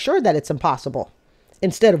helped to make sure that it's impossible.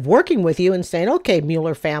 Instead of working with you and saying, okay,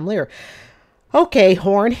 Mueller family, or okay,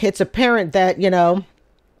 Horn, it's apparent that, you know,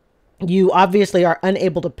 you obviously are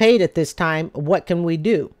unable to pay it at this time. What can we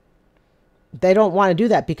do? They don't want to do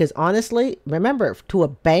that because honestly, remember, to a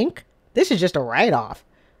bank, this is just a write-off.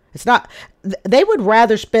 It's not, they would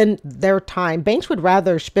rather spend their time, banks would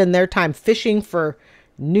rather spend their time fishing for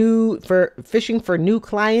new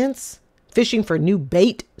clients, fishing for new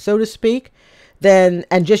bait, so to speak, and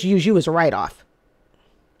just use you as a write-off.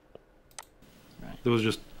 There was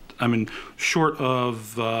just, I mean, short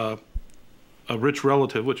of a rich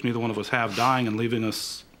relative, which neither one of us have, dying and leaving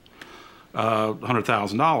us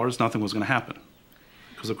 $100,000, nothing was going to happen.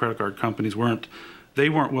 Because the credit card companies weren't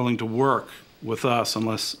willing to work with us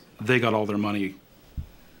unless they got all their money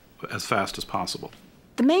as fast as possible.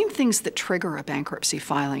 The main things that trigger a bankruptcy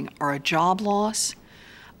filing are a job loss,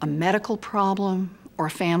 a medical problem, or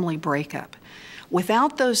a family breakup.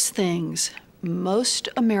 Without those things, most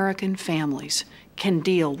American families can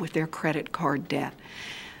deal with their credit card debt.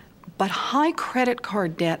 But high credit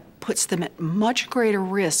card debt puts them at much greater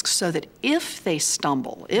risk, so that if they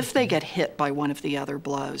stumble, if they get hit by one of the other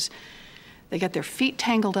blows, they get their feet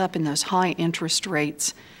tangled up in those high interest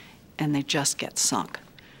rates and they just get sunk.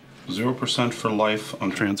 0% for life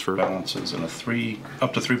on transfer balances and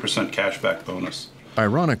up to 3% cashback bonus.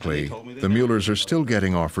 Ironically, the Muellers are still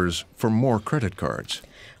getting offers for more credit cards.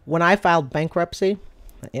 When I filed bankruptcy,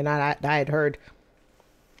 and I had heard,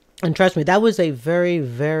 and trust me, that was a very,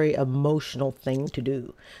 very emotional thing to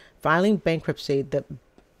do. Filing bankruptcy,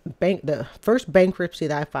 the first bankruptcy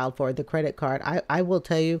that I filed for, the credit card, I will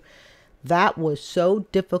tell you, that was so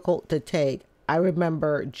difficult to take. I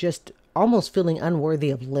remember just almost feeling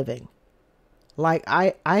unworthy of living. Like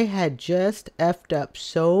I had just effed up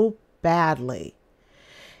so badly.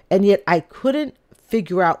 And yet I couldn't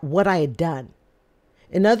figure out what I had done.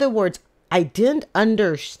 In other words, I didn't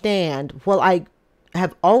understand. Well, I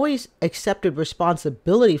have always accepted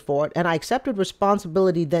responsibility for it, and I accepted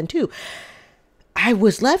responsibility then too. I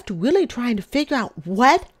was left really trying to figure out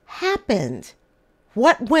what happened,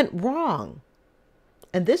 what went wrong.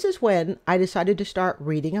 And this is when I decided to start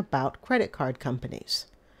reading about credit card companies.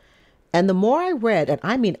 And the more I read, and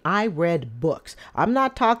I mean, I read books. I'm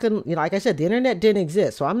not talking, you know, like I said, the internet didn't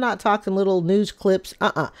exist. So I'm not talking little news clips.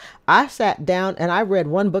 I sat down and I read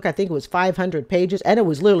one book. I think it was 500 pages. And it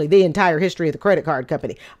was literally the entire history of the credit card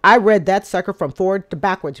company. I read that sucker from forward to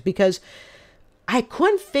backwards because I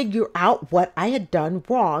couldn't figure out what I had done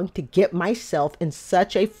wrong to get myself in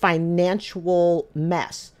such a financial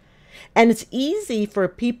mess. And it's easy for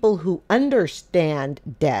people who understand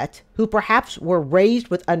debt, who perhaps were raised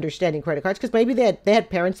with understanding credit cards, because maybe they had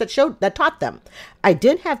parents that taught them. I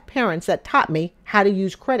didn't have parents that taught me how to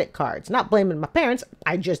use credit cards. Not blaming my parents,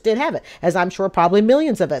 I just didn't have it. As I'm sure probably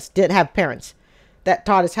millions of us didn't have parents that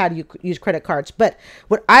taught us how to use credit cards. But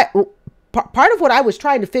part of what I was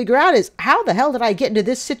trying to figure out is, how the hell did I get into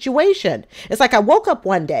this situation? It's like I woke up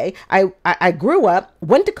one day, I grew up,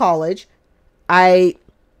 went to college,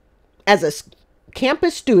 as a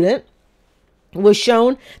campus student, was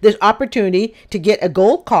shown this opportunity to get a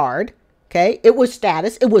gold card. Okay. It was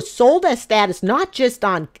status. It was sold as status, not just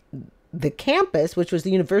on the campus, which was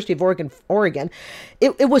the University of Oregon.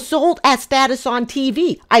 It was sold as status on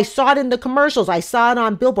TV. I saw it in the commercials. I saw it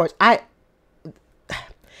on billboards.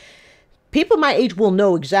 People my age will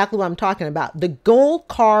know exactly what I'm talking about. The gold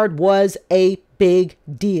card was a big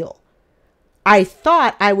deal. I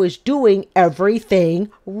thought I was doing everything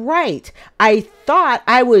right. I thought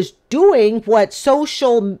I was doing what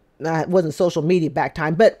it wasn't social media back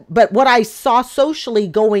time, but what I saw socially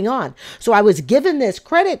going on. So I was given this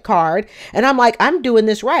credit card and I'm like, I'm doing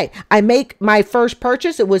this right. I make my first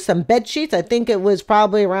purchase. It was some bed sheets. I think it was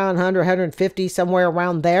probably around 100, 150, somewhere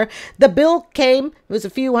around there. The bill came, it was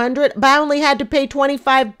a few hundred, but I only had to pay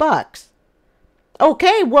 $25.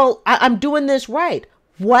 Okay, well, I'm doing this right.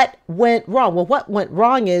 What went wrong? Well, what went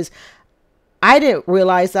wrong is I didn't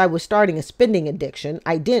realize I was starting a spending addiction.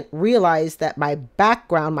 I didn't realize that my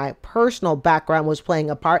background, my personal background, was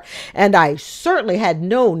playing a part. And I certainly had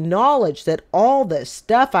no knowledge that all the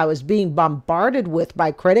stuff I was being bombarded with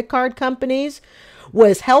by credit card companies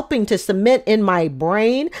was helping to cement in my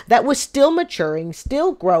brain that was still maturing,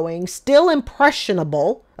 still growing, still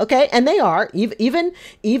impressionable. Okay. And they are even,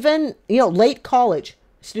 late college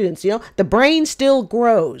students, the brain still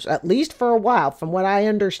grows, at least for a while, from what I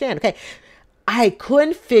understand. Okay. I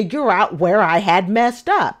couldn't figure out where I had messed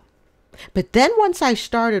up. But then once I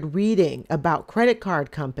started reading about credit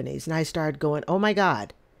card companies and I started going, oh my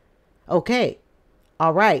God, okay,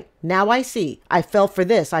 all right, now I see. I fell for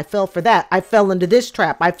this. I fell for that. I fell into this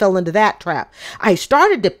trap. I fell into that trap. I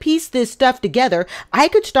started to piece this stuff together. I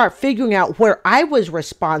could start figuring out where I was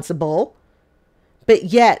responsible, but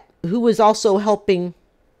yet who was also helping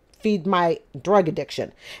feed my drug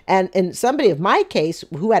addiction. And in somebody of my case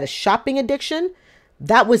who had a shopping addiction,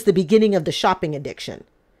 that was the beginning of the shopping addiction.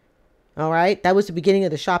 All right. That was the beginning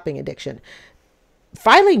of the shopping addiction.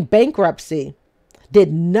 Filing bankruptcy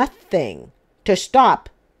did nothing to stop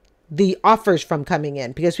the offers from coming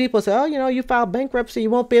in, because people say, oh, you filed bankruptcy,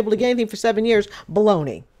 you won't be able to get anything for 7 years.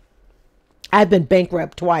 Baloney. I've been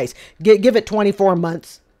bankrupt twice. Give it 24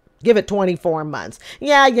 months. Give it 24 months.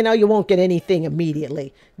 Yeah, you won't get anything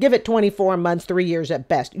immediately. Give it 24 months, 3 years at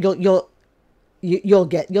best. You'll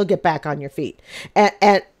get back on your feet.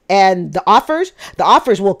 And the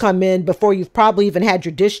offers will come in before you've probably even had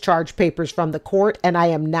your discharge papers from the court. And I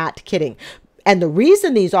am not kidding. And the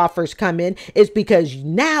reason these offers come in is because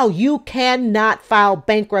now you cannot file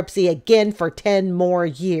bankruptcy again for 10 more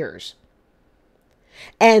years.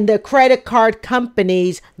 And the credit card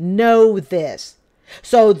companies know this.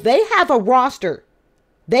 So they have a roster.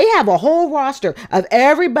 They have a whole roster of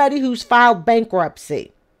everybody who's filed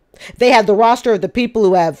bankruptcy. They have the roster of the people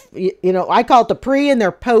who have, I call it the pre and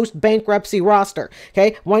their post bankruptcy roster.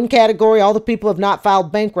 Okay. One category, all the people have not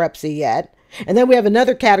filed bankruptcy yet. And then we have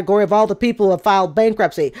another category of all the people who have filed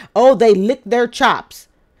bankruptcy. Oh, they lick their chops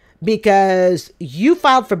because you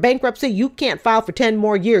filed for bankruptcy. You can't file for 10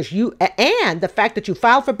 more years. And the fact that you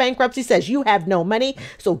filed for bankruptcy says you have no money.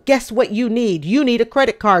 So guess what you need? You need a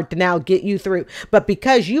credit card to now get you through. But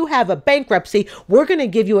because you have a bankruptcy, we're going to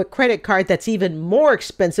give you a credit card that's even more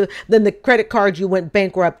expensive than the credit card you went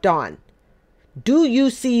bankrupt on. Do you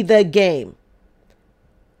see the game?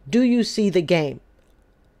 Do you see the game?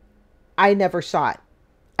 I never saw it.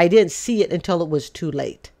 I didn't see it until it was too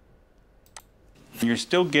late. You're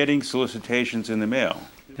still getting solicitations in the mail.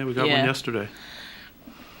 Yeah, we got one yesterday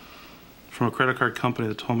from a credit card company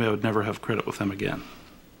that told me I would never have credit with them again.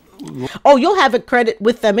 Oh, you'll have a credit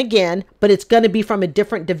with them again, but it's going to be from a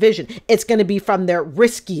different division. It's going to be from their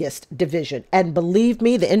riskiest division. And believe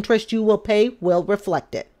me, the interest you will pay will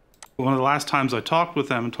reflect it. One of the last times I talked with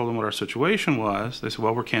them and told them what our situation was, they said,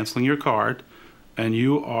 well, we're canceling your card and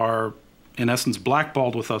you are, in essence,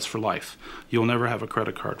 blackballed with us for life. You'll never have a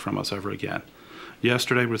credit card from us ever again.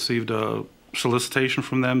 Yesterday, received a solicitation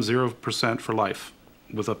from them, 0% for life,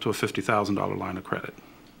 with up to a $50,000 line of credit.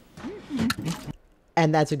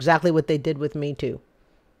 And that's exactly what they did with me too.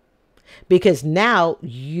 Because now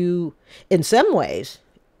you, in some ways,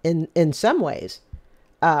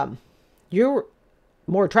 you're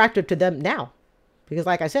more attractive to them now. Because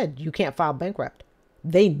like I said, you can't file bankrupt.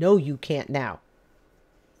 They know you can't now.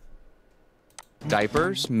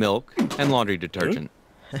 Diapers, milk, and laundry detergent.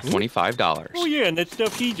 $25. Oh yeah, and that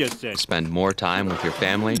stuff he just said. Spend more time with your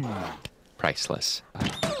family. Priceless.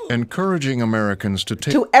 Encouraging Americans to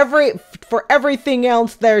take... For everything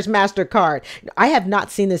else, there's MasterCard. I have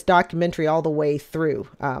not seen this documentary all the way through.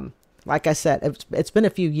 Like I said, it's been a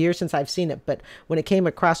few years since I've seen it, but when it came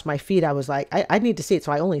across my feed, I was like, I need to see it,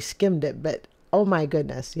 so I only skimmed it. But oh my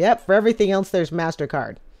goodness. Yep, for everything else, there's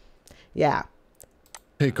MasterCard. Yeah.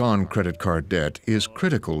 Take on credit card debt is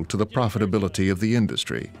critical to the profitability of the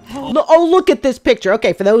industry. Oh, look at this picture.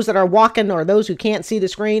 Okay, for those that are walking or those who can't see the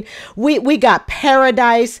screen, we got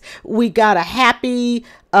paradise. We got a happy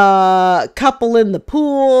couple in the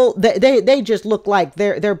pool. They just look like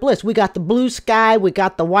they're bliss. We got the blue sky. We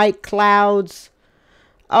got the white clouds.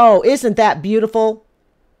 Oh, isn't that beautiful?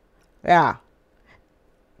 Yeah.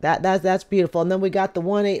 That's beautiful. And then we got the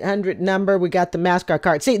 1-800 number. We got the MasterCard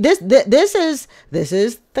card. See, this is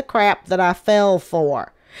the crap that I fell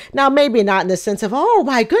for. Now, maybe not in the sense of, oh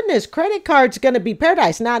my goodness, credit cards going to be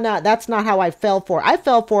paradise. No, that's not how I fell for it. I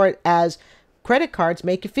fell for it as credit cards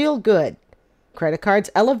make you feel good. Credit cards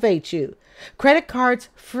elevate you. Credit cards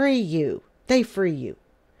free you. They free you.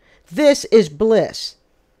 This is bliss.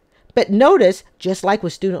 But notice, just like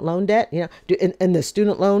with student loan debt, in the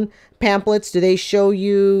student loan pamphlets, do they show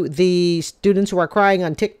you the students who are crying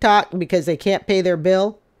on TikTok because they can't pay their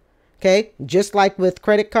bill? Okay, just like with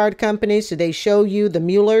credit card companies, do they show you the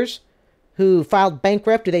Muellers who filed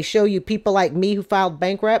bankrupt? Do they show you people like me who filed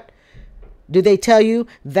bankrupt? Do they tell you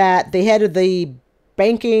that the head of the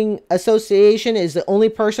banking association is the only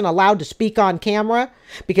person allowed to speak on camera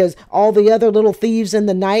because all the other little thieves in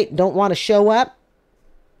the night don't want to show up?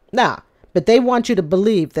 Nah, but they want you to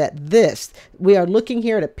believe that we are looking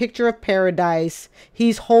here at a picture of paradise.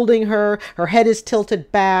 He's holding her. Her head is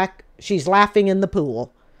tilted back. She's laughing in the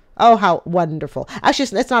pool. Oh, how wonderful. Actually,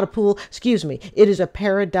 that's not a pool. Excuse me. It is a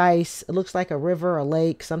paradise. It looks like a river, a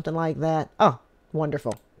lake, something like that. Oh,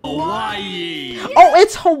 wonderful. Hawaii. Oh,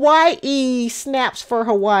 it's Hawaii. Snaps for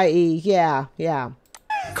Hawaii. Yeah.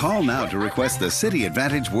 Call now to request the City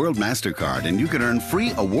Advantage World MasterCard, and you can earn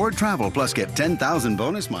free award travel plus get 10,000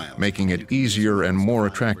 bonus miles. Making it easier and more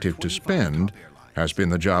attractive to spend has been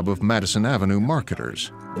the job of Madison Avenue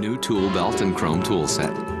marketers. New tool belt and chrome tool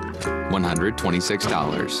set,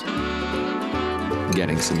 $126.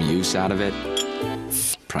 Getting some use out of it,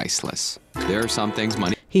 priceless. There are some things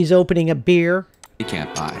money He's opening a beer. you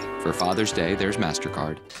can't buy. For Father's Day, there's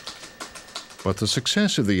MasterCard. But the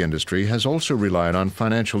success of the industry has also relied on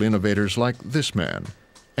financial innovators like this man,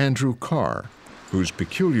 Andrew Carr, whose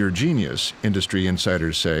peculiar genius, industry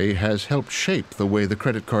insiders say, has helped shape the way the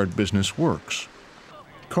credit card business works.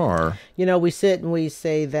 Carr... we sit and we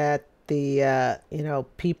say that the,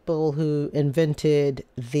 people who invented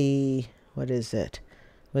the,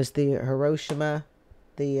 was the Hiroshima,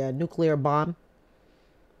 the nuclear bomb,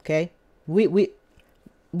 okay?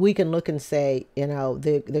 We can look and say,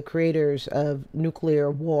 the creators of nuclear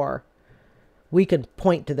war, we can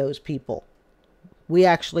point to those people. We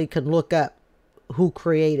actually can look up who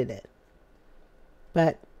created it.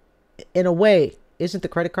 But in a way, isn't the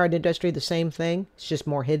credit card industry the same thing? It's just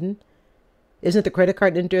more hidden. Isn't the credit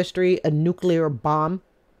card industry a nuclear bomb?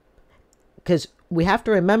 Because we have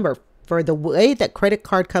to remember, for the way that credit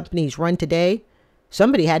card companies run today,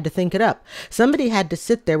 somebody had to think it up. Somebody had to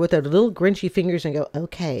sit there with their little grinchy fingers and go,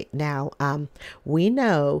 okay, now, we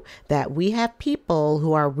know that we have people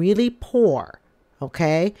who are really poor,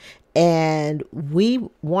 okay? And we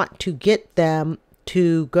want to get them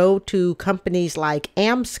to go to companies like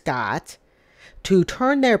Amscot to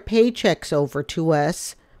turn their paychecks over to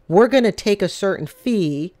us. We're going to take a certain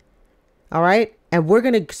fee, all right? And we're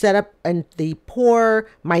going to set up in the poor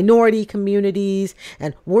minority communities,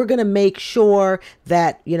 and we're going to make sure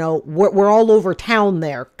that, we're all over town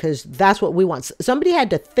there because that's what we want. Somebody had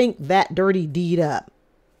to think that dirty deed up.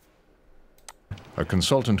 A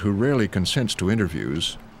consultant who rarely consents to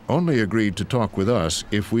interviews only agreed to talk with us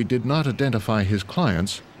if we did not identify his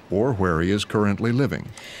clients or where he is currently living.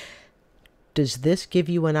 Does this give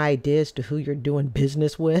you an idea as to who you're doing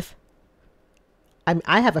business with?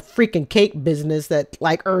 I have a freaking cake business that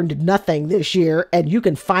earned nothing this year, and you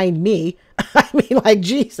can find me.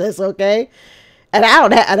 Jesus, okay? And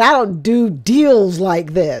I don't do deals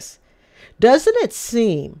like this. Doesn't it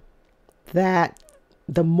seem that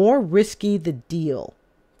the more risky the deal,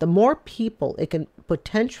 the more people it can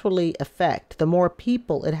potentially affect, the more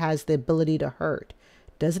people it has the ability to hurt?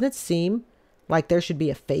 Doesn't it seem like there should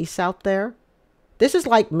be a face out there? This is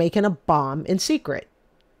like making a bomb in secret.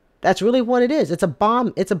 That's really what it is. It's a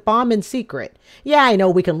bomb. It's a bomb in secret. Yeah, I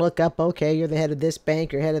know we can look up, okay, you're the head of this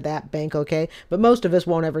bank, you're head of that bank, okay? But most of us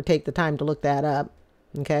won't ever take the time to look that up,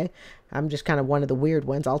 okay? I'm just kind of one of the weird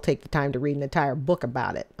ones. I'll take the time to read an entire book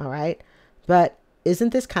about it, all right? But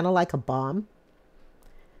isn't this kind of like a bomb?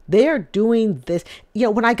 They are doing this.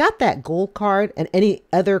 When I got that gold card and any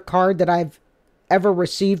other card that I've ever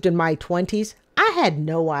received in my 20s, I had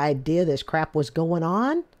no idea this crap was going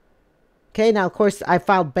on. Okay, now, of course, I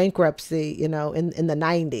filed bankruptcy, in the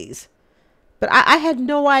 90s. But I had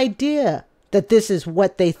no idea that this is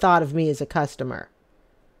what they thought of me as a customer.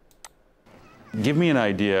 Give me an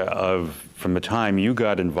idea of, from the time you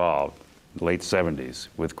got involved, late 70s,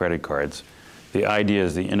 with credit cards, the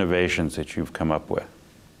ideas, the innovations that you've come up with.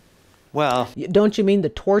 Well, don't you mean the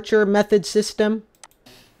torture method system?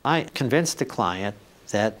 I convinced the client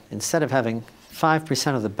that instead of having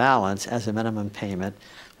 5% of the balance as a minimum payment,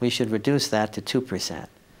 we should reduce that to 2%,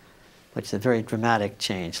 which is a very dramatic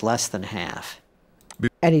change, less than half.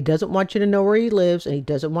 And he doesn't want you to know where he lives, and he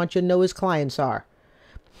doesn't want you to know who his clients are.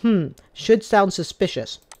 Should sound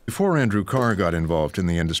suspicious. Before Andrew Carr got involved in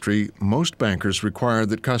the industry, most bankers required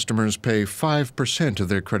that customers pay 5% of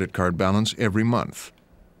their credit card balance every month.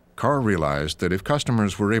 Carr realized that if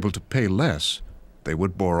customers were able to pay less, they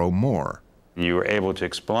would borrow more. You were able to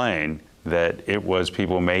explain that it was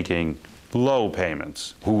people making low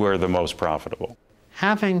payments who were the most profitable.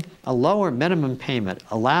 Having a lower minimum payment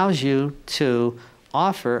allows you to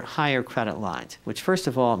offer higher credit lines, which first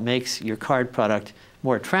of all makes your card product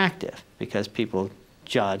more attractive because people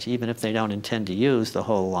judge, even if they don't intend to use the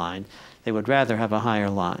whole line, they would rather have a higher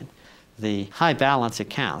line. The high balance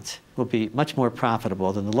accounts will be much more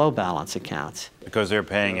profitable than the low balance accounts. Because they're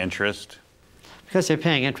paying interest? Because they're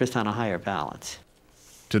paying interest on a higher balance.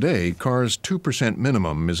 Today, Carr's 2%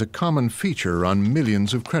 minimum is a common feature on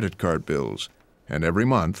millions of credit card bills, and every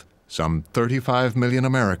month, some 35 million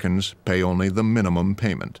Americans pay only the minimum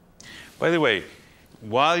payment. By the way,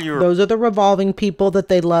 while you're... Those are the revolving people that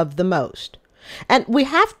they love the most. And we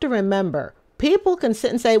have to remember, people can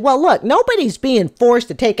sit and say, well, look, nobody's being forced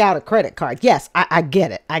to take out a credit card. Yes, I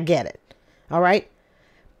get it. I get it. All right.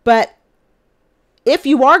 But if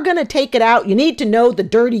you are going to take it out, you need to know the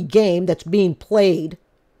dirty game that's being played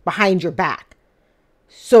behind your back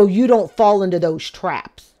so you don't fall into those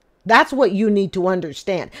traps. That's what you need to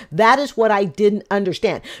understand. That is what I didn't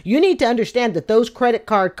understand. You need to understand that those credit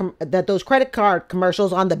card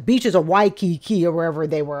commercials on the beaches of Waikiki or wherever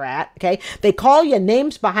they were at, okay, they call you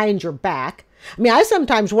names behind your back. I mean, I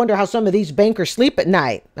sometimes wonder how some of these bankers sleep at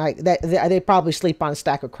night. Like they probably sleep on a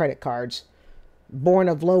stack of credit cards, born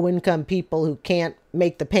of low-income people who can't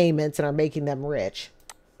make the payments and are making them rich.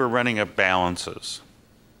 We're running up balances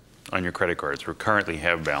on your credit cards, or currently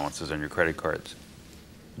have balances on your credit cards.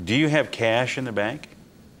 Do you have cash in the bank?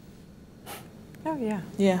 Oh, yeah.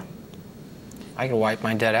 Yeah. I can wipe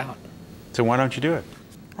my debt out. So why don't you do it?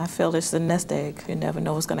 I feel it's the nest egg. You never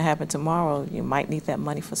know what's going to happen tomorrow. You might need that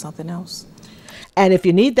money for something else. And if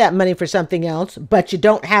you need that money for something else, but you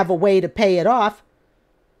don't have a way to pay it off,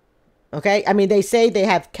 okay? I mean, they say they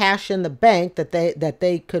have cash in the bank that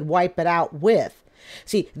they could wipe it out with.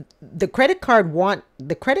 See, the credit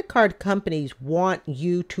card companies want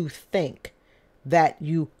you to think that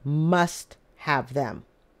you must have them,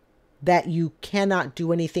 that you cannot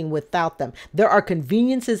do anything without them. There are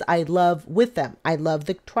conveniences I love with them. I love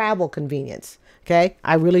the travel convenience. Okay.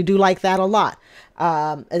 I really do like that a lot.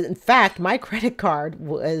 In fact, my credit card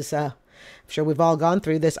was, I'm sure we've all gone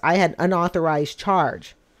through this. I had unauthorized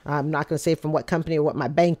charge. I'm not going to say from what company or what my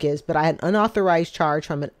bank is, but I had unauthorized charge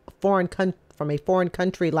from a foreign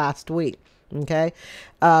country last week. Okay.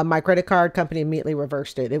 My credit card company immediately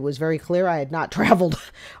reversed it. It was very clear I had not traveled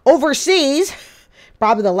overseas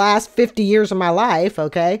probably the last 50 years of my life.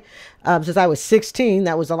 Okay. Since I was 16,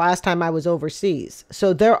 that was the last time I was overseas.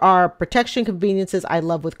 So there are protection conveniences I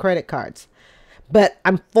love with credit cards, but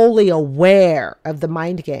I'm fully aware of the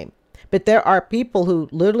mind game. But there are people who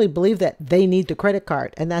literally believe that they need the credit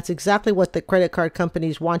card. And that's exactly what the credit card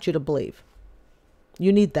companies want you to believe.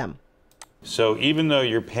 You need them. So even though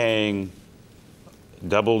you're paying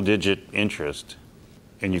double-digit interest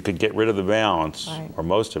and you could get rid of the balance, right, or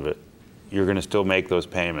most of it, you're going to still make those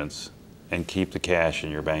payments and keep the cash in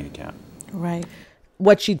your bank account. Right.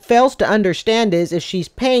 What she fails to understand is if she's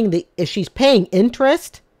paying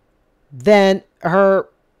interest, then her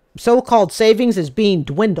so-called savings is being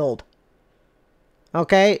dwindled.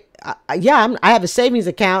 Okay. Yeah, I have a savings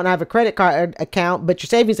account and I have a credit card account, but your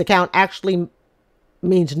savings account actually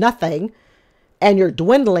means nothing. And you're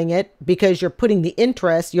dwindling it because you're paying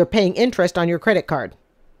interest on your credit card.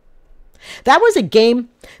 That was a game.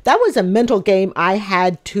 That was a mental game I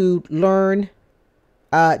had to learn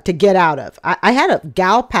to get out of. I had a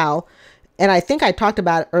gal pal, and I think I talked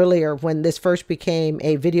about it earlier when this first became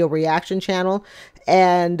a video reaction channel.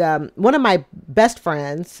 And one of my best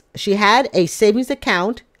friends, she had a savings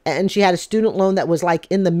account and she had a student loan that was like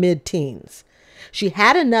in the mid-teens. She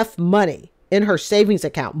had enough money in her savings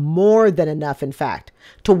account, more than enough, in fact,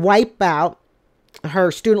 to wipe out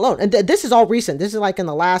her student loan. And this is all recent. This is like in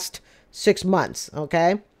the last 6 months,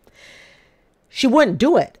 okay? She wouldn't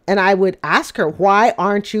do it. And I would ask her, why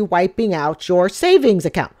aren't you wiping out your savings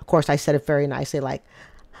account? Of course, I said it very nicely, like,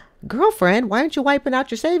 girlfriend, why aren't you wiping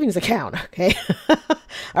out your savings account? Okay. All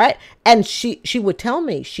right. And she would tell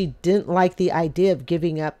me she didn't like the idea of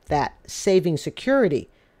giving up that saving security.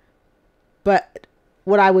 But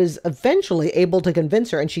what I was eventually able to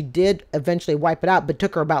convince her, and she did eventually wipe it out, but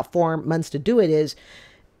took her about 4 months to do it, is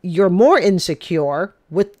you're more insecure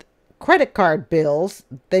with credit card bills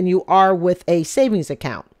than you are with a savings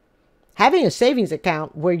account. Having a savings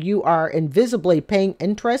account where you are invisibly paying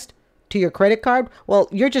interest to your credit card, well,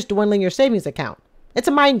 you're just dwindling your savings account. It's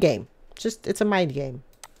a mind game. It's a mind game.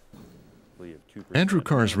 Andrew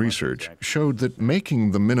Carr's research showed that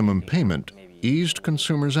making the minimum payment eased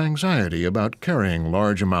consumers' anxiety about carrying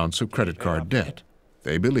large amounts of credit card debt.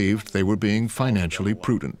 They believed they were being financially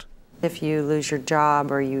prudent. If you lose your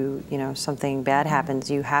job or something bad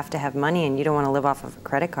happens, you have to have money, and you don't want to live off of a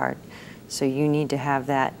credit card. So you need to have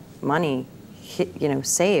that money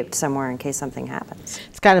saved somewhere in case something happens.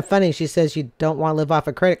 It's kind of funny. She says you don't want to live off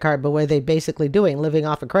a credit card, but what are they basically doing? Living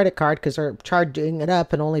off a credit card because they're charging it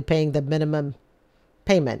up and only paying the minimum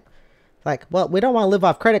payment. Like, well, we don't want to live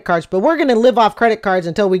off credit cards, but we're going to live off credit cards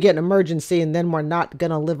until we get an emergency, and then we're not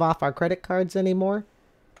going to live off our credit cards anymore.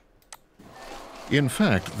 In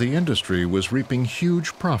fact, the industry was reaping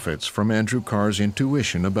huge profits from Andrew Carr's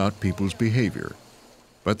intuition about people's behavior.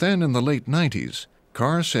 But then in the late 90s,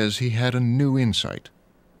 Carr says he had a new insight.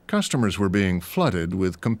 Customers were being flooded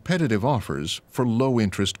with competitive offers for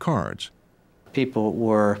low-interest cards. People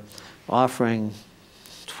were offering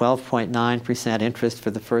 12.9% interest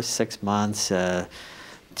for the first 6 months,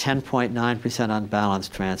 10.9% on balance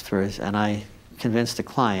transfers, and I convinced a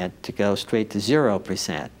client to go straight to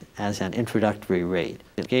 0% as an introductory rate.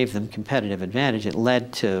 It gave them competitive advantage. It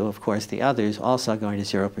led to, of course, the others also going to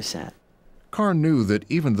 0%. Carr knew that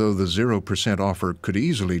even though the 0% offer could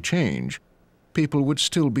easily change, people would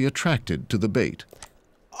still be attracted to the bait.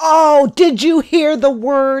 Oh, did you hear the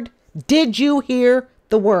word? Did you hear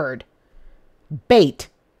the word? Bait.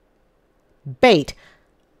 Bait.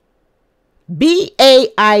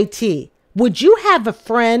 B-A-I-T. Would you have a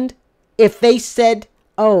friend if they said,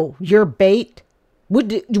 oh, you're bait?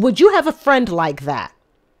 Would you have a friend like that?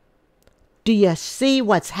 Do you see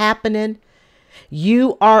what's happening?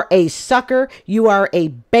 You are a sucker. You are a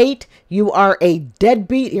bait. You are a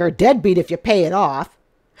deadbeat. You're a deadbeat if you pay it off.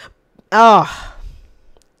 Oh,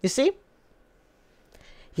 you see?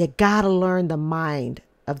 You got to learn the mind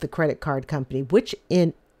of the credit card company, which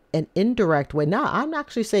in an indirect way, now I'm not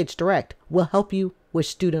actually say it's direct, will help you with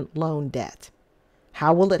student loan debt.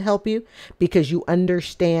 How will it help you? Because you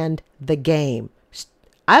understand the game.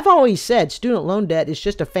 I've always said student loan debt is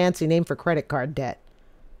just a fancy name for credit card debt.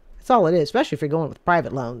 That's all it is, especially if you're going with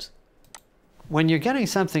private loans. When you're getting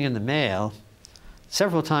something in the mail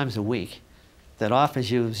several times a week that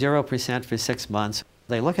offers you 0% for 6 months,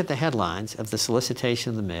 they look at the headlines of the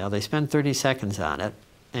solicitation of the mail, they spend 30 seconds on it,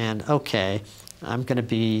 and okay, I'm going to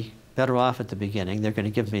be better off at the beginning. They're going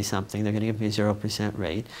to give me something. They're going to give me a 0%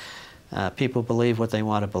 rate. People believe what they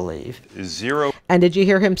want to believe. And did you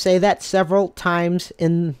hear him say that several times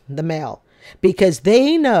in the mail? Because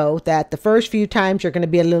they know that the first few times you're going to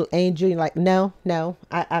be a little angel. You're like, no,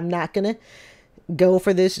 I'm not going to go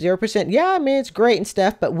for this 0%. Yeah, I mean, it's great and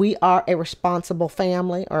stuff, but we are a responsible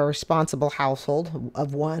family or a responsible household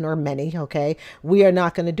of one or many, okay? We are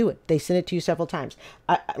not going to do it. They sent it to you several times.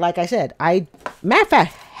 Like I said, matter of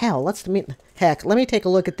fact, let me take a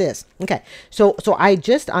look at this. Okay, so I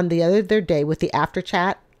just, on the other day with the after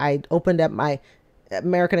chat, I opened up my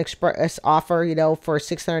American Express offer, for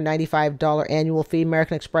 $695 annual fee,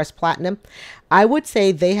 American Express Platinum. I would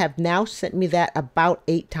say they have now sent me that about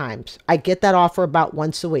 8 times. I get that offer about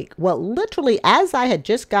once a week. Well, literally, as I had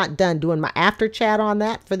just got done doing my after chat on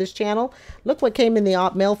that for this channel, look what came in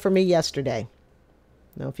the mail for me yesterday.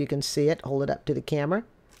 I don't know if you can see it. Hold it up to the camera.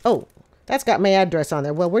 Oh, that's got my address on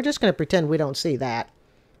there. Well, we're just going to pretend we don't see that.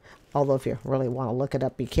 Although if you really want to look it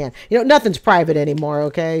up, you can. Nothing's private anymore,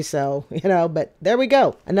 okay? So, but there we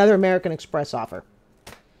go. Another American Express offer.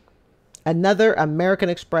 Another American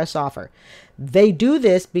Express offer. They do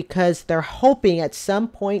this because they're hoping at some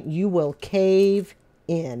point you will cave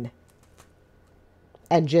in.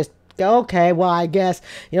 And just go, okay, well, I guess,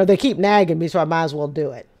 they keep nagging me, so I might as well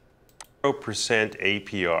do it. 0%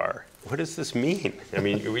 APR. What does this mean? I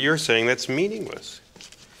mean, you're saying that's meaningless.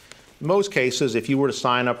 In most cases, if you were to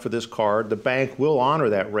sign up for this card, the bank will honor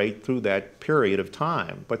that rate through that period of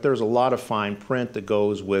time. But there's a lot of fine print that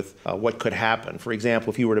goes with what could happen. For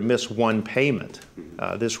example, if you were to miss one payment,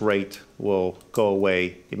 this rate will go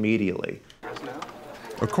away immediately.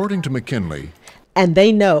 According to McKinley, and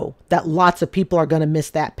they know that lots of people are going to miss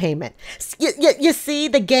that payment. You see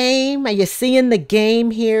the game? Are you seeing the game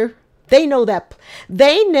here? They know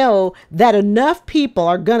that enough people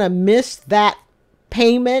are going to miss that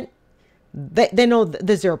payment. They know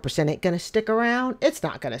the 0% ain't going to stick around. It's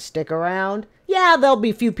not going to stick around. Yeah, there'll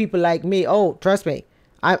be a few people like me. Oh, trust me,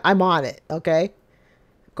 I'm on it. Okay.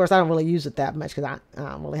 Of course, I don't really use it that much because I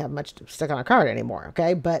don't really have much to stick on a card anymore.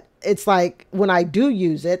 Okay. But it's like when I do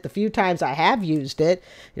use it, the few times I have used it,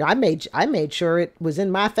 I made sure it was in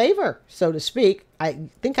my favor, so to speak. I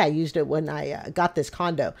think I used it when I got this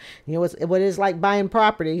condo. What it is like buying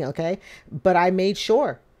property. Okay. But I made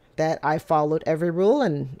sure that I followed every rule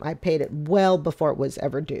and I paid it well before it was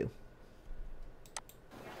ever due.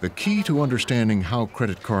 The key to understanding how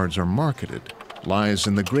credit cards are marketed lies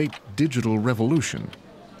in the great digital revolution,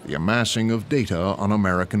 the amassing of data on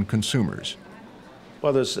American consumers.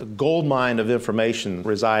 Well, there's a gold mine of information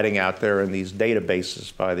residing out there in these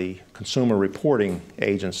databases by the consumer reporting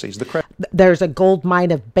agencies. There's a gold mine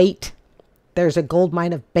of bait. There's a gold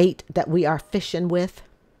mine of bait that we are fishing with.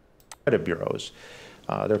 Credit bureaus.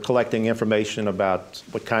 They're collecting information about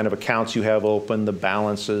what kind of accounts you have open, the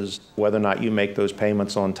balances, whether or not you make those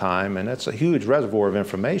payments on time, and that's a huge reservoir of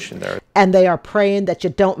information there. And they are praying that you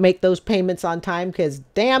don't make those payments on time because,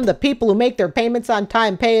 damn, the people who make their payments on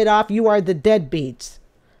time pay it off. You are the deadbeats.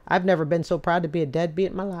 I've never been so proud to be a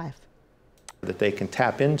deadbeat in my life. That they can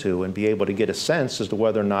tap into and be able to get a sense as to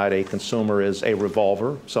whether or not a consumer is a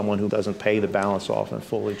revolver, someone who doesn't pay the balance off in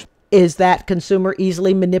full each. Is that consumer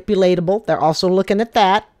easily manipulatable? They're also looking at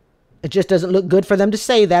that. It just doesn't look good for them to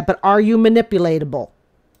say that, but are you manipulatable?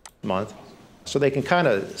 Month. So they can kind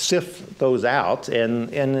of sift those out, and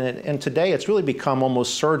today it's really become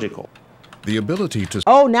almost surgical. The ability to...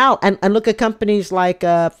 Oh, now, and look at companies like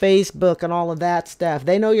Facebook and all of that stuff.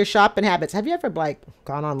 They know your shopping habits. Have you ever,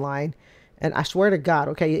 gone online? And I swear to God,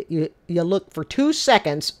 okay, you look for 2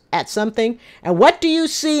 seconds at something, and what do you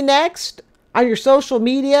see next? On your social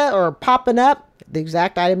media or popping up, the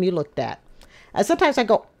exact item you looked at. And sometimes I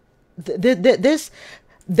go,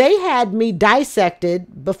 they had me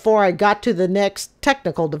dissected before I got to the next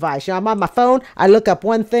technical device. I'm on my phone, I look up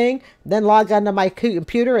one thing, then log onto my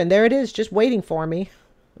computer, and there it is, just waiting for me.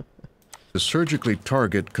 To surgically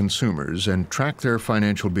target consumers and track their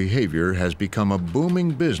financial behavior has become a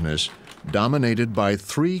booming business dominated by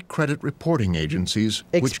 3 credit reporting agencies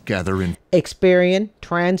which gather in Experian,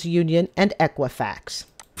 TransUnion, and Equifax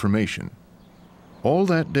information. All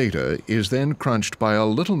that data is then crunched by a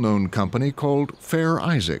little-known company called Fair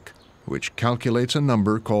Isaac, which calculates a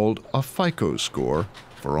number called a FICO score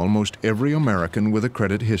for almost every American with a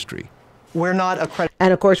credit history. We're not a credit.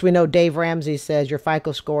 And of course, we know Dave Ramsey says your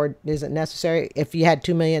FICO score isn't necessary. If you had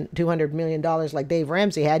 $200 million like Dave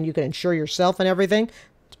Ramsey had, and you could insure yourself and everything,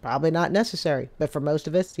 it's probably not necessary. But for most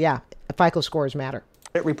of us, yeah, FICO scores matter.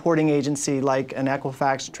 A reporting agency like an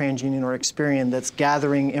Equifax, TransUnion, or Experian that's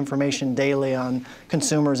gathering information daily on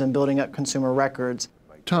consumers and building up consumer records.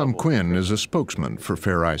 Tom Quinn is a spokesman for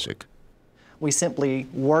Fair Isaac. We simply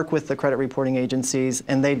work with the credit reporting agencies,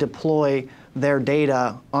 and they deploy their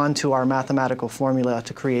data onto our mathematical formula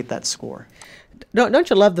to create that score. Don't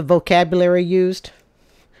you love the vocabulary used?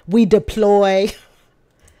 We deploy.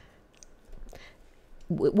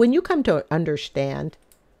 When you come to understand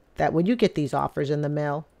that when you get these offers in the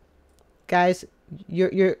mail, guys,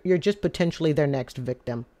 you're just potentially their next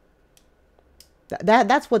victim.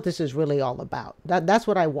 That's what this is really all about. That's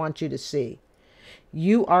what I want you to see.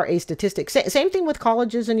 You are a statistic. Same thing with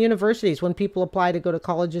colleges and universities. When people apply to go to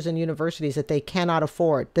colleges and universities that they cannot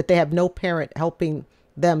afford, that they have no parent helping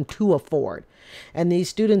them to afford. And these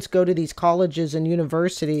students go to these colleges and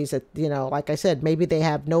universities that, like I said, maybe they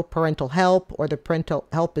have no parental help or the parental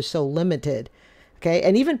help is so limited. Okay.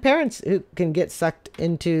 And even parents who can get sucked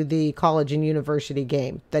into the college and university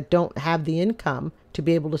game that don't have the income to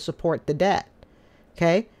be able to support the debt.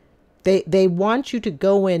 Okay. They want you to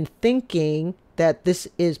go in thinking that this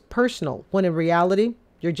is personal, when in reality,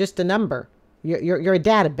 you're just a number. You're a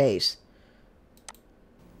database.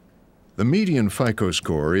 The median FICO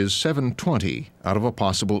score is 720 out of a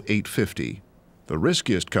possible 850. The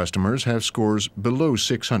riskiest customers have scores below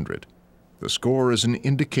 600. The score is an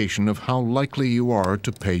indication of how likely you are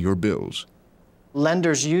to pay your bills.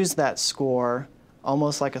 Lenders use that score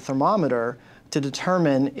almost like a thermometer to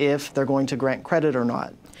determine if they're going to grant credit or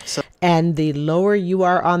not. And the lower you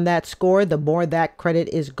are on that score, the more that credit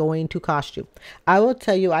is going to cost you. I will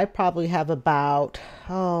tell you, I probably have about,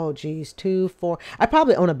 I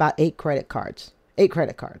probably own about 8 credit cards. 8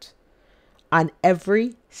 credit cards. On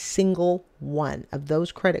every single one of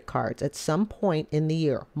those credit cards, at some point in the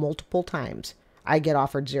year, multiple times, I get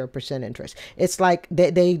offered 0% interest. It's like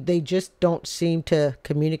they just don't seem to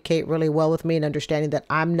communicate really well with me and understanding that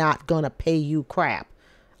I'm not going to pay you crap.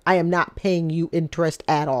 I am not paying you interest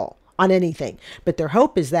at all on anything. But their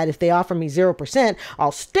hope is that if they offer me 0%,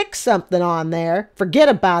 I'll stick something on there, forget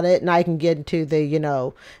about it, and I can get into the, you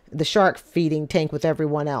know, the shark feeding tank with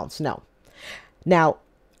everyone else. No. Now,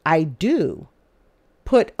 I do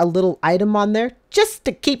put a little item on there just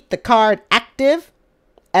to keep the card active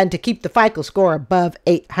and to keep the FICO score above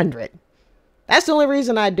 800. That's the only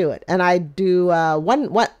reason I do it. And I do I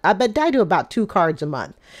do about 2 cards a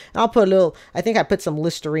month. And I'll put a little, I think I put some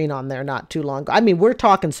Listerine on there not too long ago. I mean, we're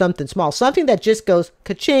talking something small, something that just goes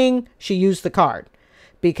ka-ching, she used the card.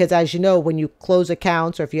 Because as you know, when you close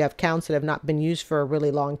accounts or if you have accounts that have not been used for a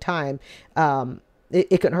really long time,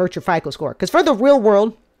 it can hurt your FICO score. Because for the real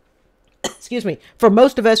world, excuse me, for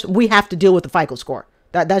most of us, we have to deal with the FICO score.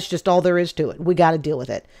 That's just all there is to it. We got to deal with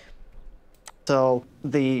it. So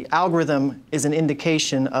the algorithm is an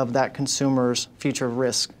indication of that consumer's future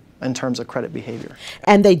risk in terms of credit behavior.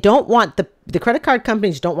 And they don't want, the credit card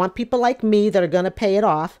companies don't want people like me that are going to pay it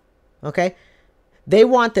off, okay? They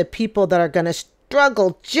want the people that are going to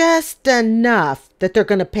struggle just enough that they're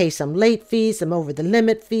going to pay some late fees, some over the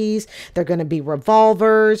limit fees. They're going to be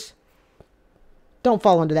revolvers. Don't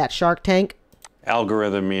fall into that shark tank.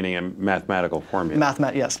 Algorithm meaning a mathematical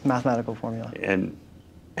formula. Yes, mathematical formula. And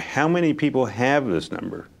how many people have this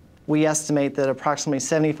number? We estimate that approximately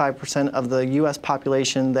 75% of the U.S.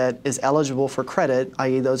 population that is eligible for credit,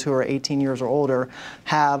 i.e. those who are 18 years or older,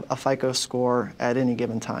 have a FICO score at any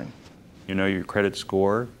given time. You know your credit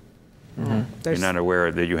score? Mm-hmm. You're not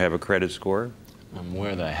aware that you have a credit score? I'm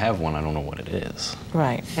aware that I have one. I don't know what it is.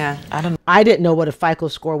 Right. Yeah. I didn't know what a FICO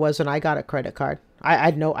score was when I got a credit card.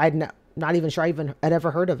 I'd not even sure I'd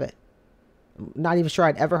ever heard of it. Not even sure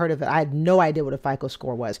I'd ever heard of it. I had no idea what a FICO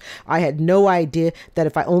score was. I had no idea that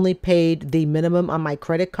if I only paid the minimum on my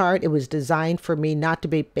credit card, it was designed for me not to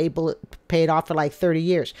be able to pay it off for like 30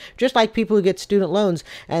 years. Just like people who get student loans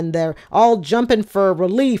and they're all jumping for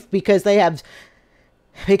relief because they have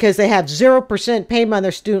 0% payment on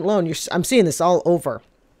their student loan. I'm seeing this all over.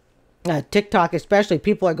 TikTok especially,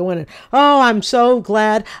 people are going, oh, I'm so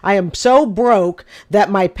glad. I am so broke that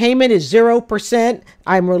my payment is 0%.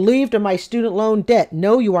 I'm relieved of my student loan debt.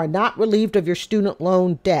 No, you are not relieved of your student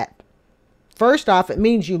loan debt. First off, it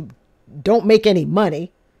means you don't make any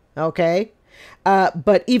money, okay?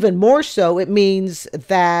 But even more so, it means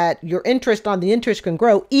that your interest on the interest can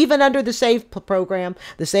grow even under the SAVE program.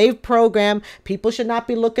 The SAVE program, people should not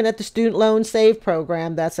be looking at the student loan SAVE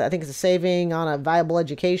program. I think it's a saving on a viable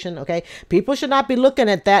education. Okay. People should not be looking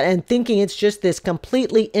at that and thinking it's just this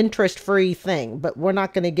completely interest-free thing, but we're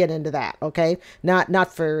not going to get into that. Okay.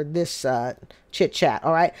 Not for this, chit chat.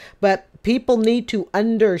 All right. But people need to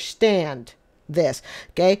understand this.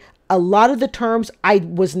 Okay. A lot of the terms I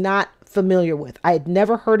was not familiar with. I had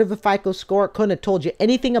never heard of a FICO score. Couldn't have told you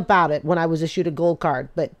anything about it when I was issued a gold card.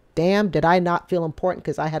 But damn, did I not feel important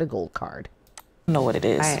because I had a gold card. I don't know what it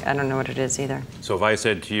is. I don't know what it is either. So if I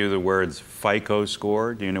said to you the words FICO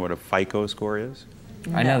score, do you know what a FICO score is?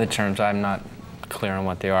 No. I know the terms. I'm not clear on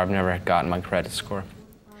what they are. I've never gotten my credit score.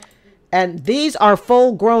 And these are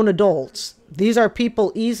full-grown adults. These are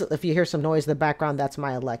people easily, if you hear some noise in the background, that's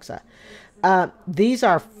my Alexa. These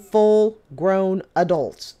are full-grown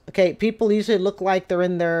adults. Okay, people usually look like they're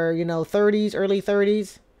in their, 30s, early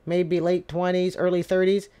 30s, maybe late 20s, early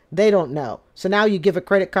 30s. They don't know. So now you give a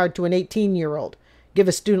credit card to an 18-year-old. Give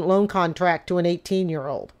a student loan contract to an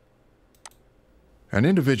 18-year-old. An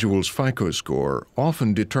individual's FICO score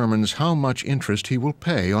often determines how much interest he will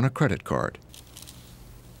pay on a credit card.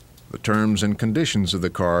 The terms and conditions of the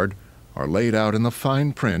card are laid out in the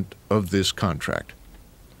fine print of this contract.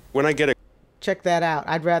 When I get a Check that out.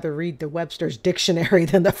 I'd rather read the Webster's dictionary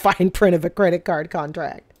than the fine print of a credit card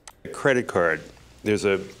contract. credit card, there's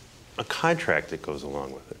a contract that goes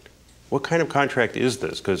along with it. What kind of contract is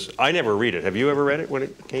this? Because I never read it. Have you ever read it when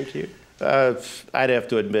it came to you? I'd have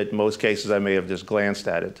to admit, in most cases I may have just glanced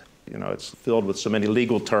at it. It's filled with so many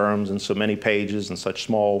legal terms and so many pages and such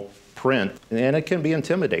small print, and it can be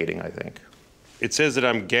intimidating, I think. It says that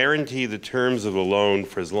I'm guaranteed the terms of the loan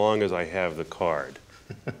for as long as I have the card.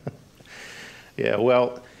 Yeah,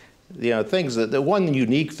 well, the one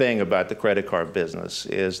unique thing about the credit card business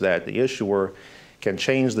is that the issuer can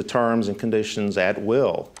change the terms and conditions at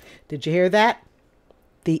will. Did you hear that?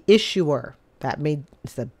 The issuer, that means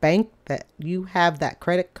the bank that you have that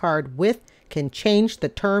credit card with, can change the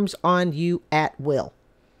terms on you at will.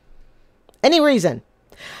 Any reason?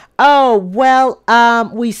 Oh, well,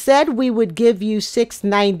 we said we would give you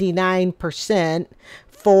 6.99%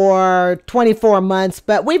 for 24 months,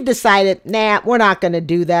 but we've decided, nah, we're not going to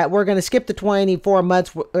do that. We're going to skip the 24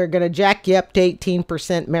 months. We're going to jack you up to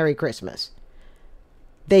 18%. Merry Christmas.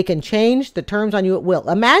 They can change the terms on you at will.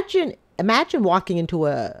 Imagine walking into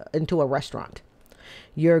a restaurant.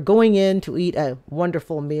 You're going in to eat a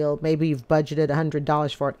wonderful meal. Maybe you've budgeted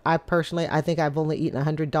 $100 for it. I think I've only eaten a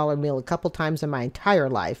 $100 meal a couple times in my entire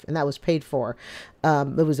life, and that was paid for.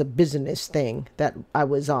 It was a business thing that I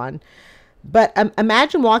was on. But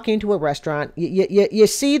imagine walking into a restaurant. You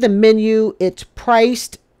see the menu. It's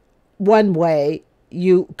priced one way.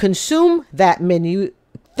 You consume that menu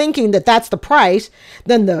thinking that that's the price.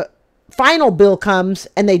 Then the final bill comes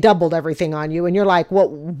and they doubled everything on you. And you're like, well,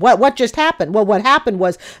 what just happened? Well, what happened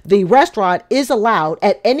was the restaurant is allowed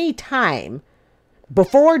at any time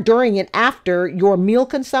before, during, and after your meal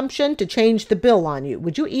consumption to change the bill on you.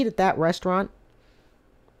 Would you eat at that restaurant?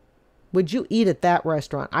 Would you eat at that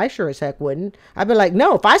restaurant? I sure as heck wouldn't. I'd be like,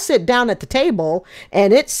 no, if I sit down at the table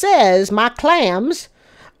and it says my clams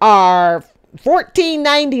are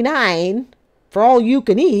 $14.99 for all you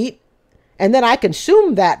can eat, and then I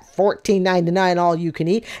consume that $14.99 all you can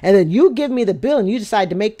eat, and then you give me the bill and you decide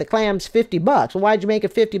to make the clams $50. Well, why'd you make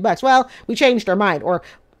it $50? Well, we changed our mind. Or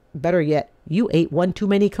better yet, you ate one too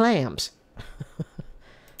many clams.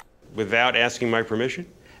 Without asking my permission?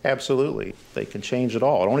 Absolutely. They can change it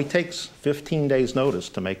all. It only takes 15 days notice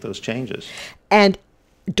to make those changes. And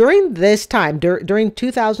during this time, during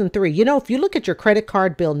 2003, you know, if you look at your credit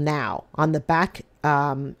card bill now, on the back,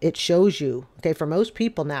 it shows you, okay, for most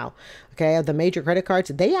people now, okay, the major credit cards,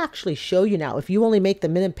 they actually show you now, if you only make the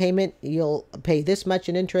minimum payment, you'll pay this much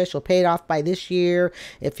in interest, you'll pay it off by this year.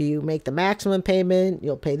 If you make the maximum payment,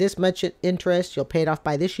 you'll pay this much interest, you'll pay it off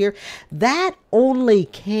by this year. That only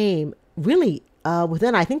came really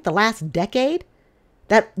within, I think, the last decade.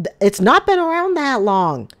 That it's not been around that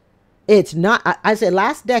long. It's not, I said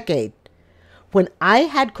last decade. When I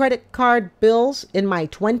had credit card bills in my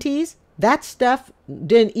 20s, that stuff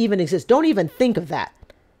didn't even exist. Don't even think of that.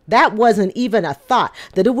 That wasn't even a thought,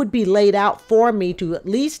 that it would be laid out for me to at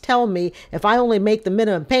least tell me if I only make the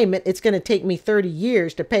minimum payment, it's going to take me 30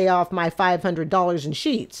 years to pay off my $500 in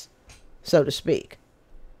sheets, so to speak.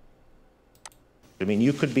 I mean,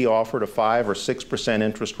 you could be offered a 5 or 6%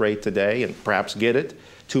 interest rate today and perhaps get it.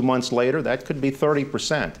 2 months later, that could be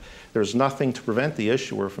 30%. There's nothing to prevent the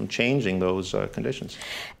issuer from changing those conditions.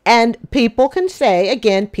 And people can say,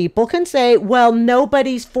 again, well,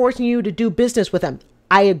 nobody's forcing you to do business with them.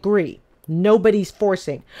 I agree. Nobody's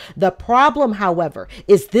forcing. The problem, however,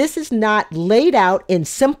 is this is not laid out in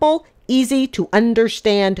simple, easy to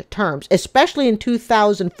understand terms, especially in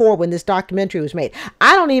 2004 when this documentary was made.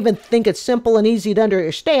 I don't even think it's simple and easy to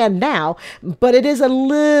understand now, but it is a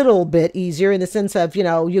little bit easier in the sense of, you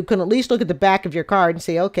know, you can at least look at the back of your card and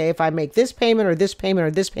say, okay, if I make this payment or this payment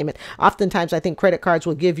or this payment. Oftentimes I think credit cards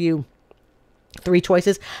will give you 3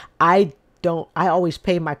 choices. I always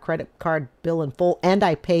pay my credit card bill in full, and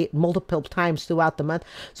I pay it multiple times throughout the month.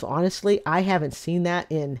 So honestly, I haven't seen that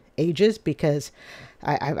in ages because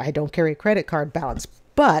I don't carry a credit card balance.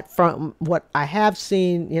 But from what I have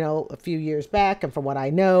seen, you know, a few years back, and from what I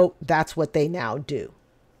know, that's what they now do.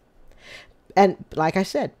 And like I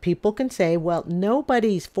said, people can say, well,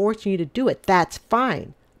 nobody's forcing you to do it. That's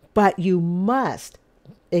fine. But you must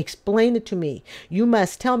explain it to me. You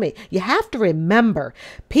must tell me. You have to remember,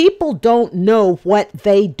 people don't know what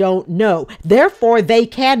they don't know. Therefore, they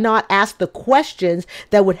cannot ask the questions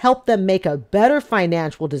that would help them make a better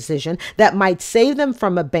financial decision that might save them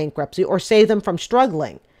from a bankruptcy or save them from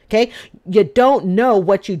struggling. Okay? You don't know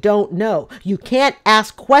what you don't know. You can't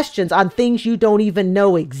ask questions on things you don't even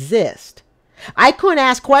know exist. I couldn't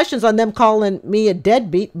ask questions on them calling me a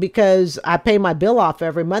deadbeat because I pay my bill off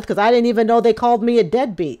every month because I didn't even know they called me a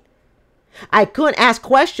deadbeat. I couldn't ask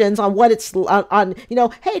questions on what it's on, you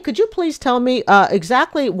know, hey, could you please tell me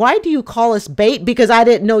exactly why do you call us bait? Because I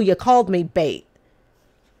didn't know you called me bait.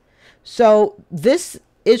 So this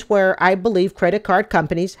is where I believe credit card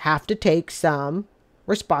companies have to take some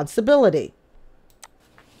responsibility.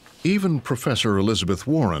 Even Professor Elizabeth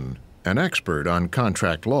Warren, an expert on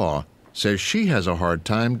contract law, says she has a hard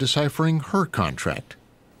time deciphering her contract.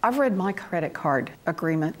 I've read my credit card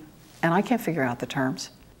agreement and I can't figure out the terms.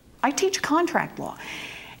 I teach contract law,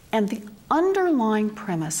 and the underlying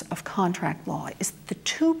premise of contract law is the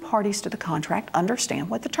 2 parties to the contract understand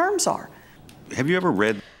what the terms are. Have you ever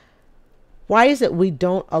read? Why is it we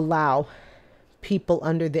don't allow people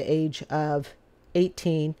under the age of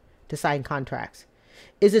 18 to sign contracts?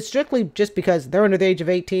 Is it strictly just because they're under the age of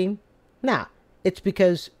 18? Nah, it's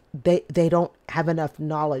because they don't have enough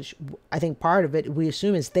knowledge. I think part of it, we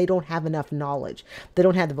assume, is they don't have enough knowledge. They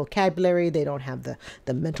don't have the vocabulary. They don't have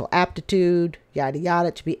the mental aptitude, yada,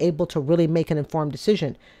 yada, to be able to really make an informed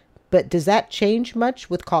decision. But does that change much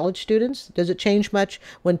with college students? Does it change much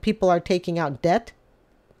when people are taking out debt?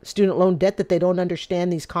 student loan debt that they don't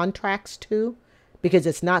understand these contracts to because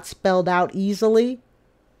it's not spelled out easily?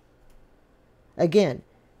 Again,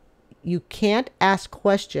 you can't ask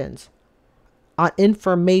questions on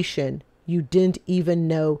information you didn't even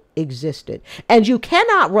know existed. And you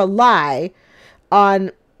cannot rely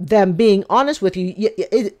on them being honest with you.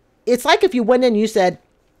 It's like if you went in and you said,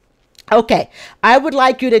 okay, I would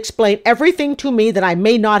like you to explain everything to me that I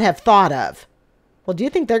may not have thought of. Well, do you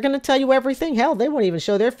think they're going to tell you everything? Hell, they won't even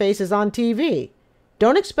show their faces on TV.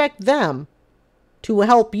 Don't expect them to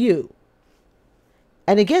help you.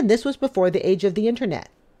 And again, this was before the age of the internet.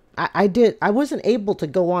 I wasn't able to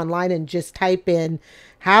go online and just type in,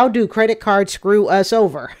 how do credit cards screw us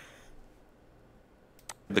over?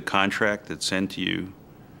 The contract that's sent to you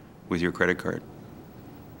with your credit card?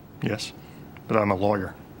 Yes, but I'm a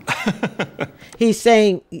lawyer. He's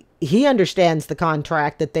saying he understands the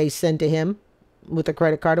contract that they send to him with a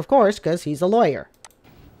credit card, of course, because he's a lawyer.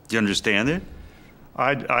 Do you understand it?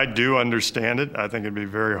 I do understand it. I think it'd be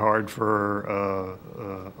very hard for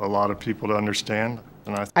a lot of people to understand.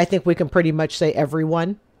 And I think we can pretty much say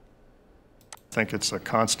everyone. I think it's a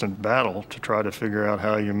constant battle to try to figure out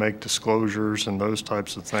how you make disclosures and those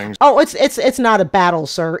types of things. Oh, it's not a battle,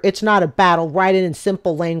 sir. It's not a battle. Write it in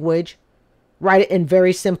simple language. Write it in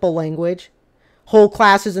very simple language. Hold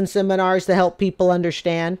classes and seminars to help people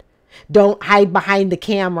understand. Don't hide behind the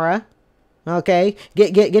camera. Okay?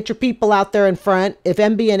 Get your people out there in front. If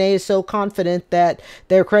MBNA is so confident that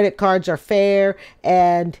their credit cards are fair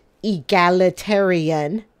and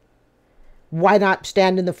egalitarian, why not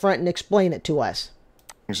stand in the front and explain it to us?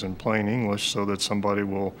 In plain English so that somebody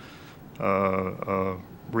will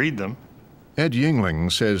read them. Ed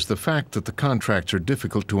Yingling says the fact that the contracts are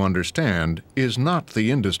difficult to understand is not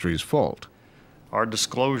the industry's fault. Our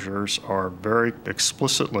disclosures are very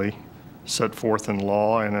explicitly set forth in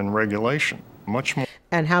law and in regulation, much more.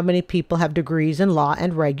 And how many people have degrees in law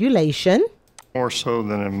and regulation? More so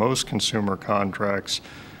than in most consumer contracts.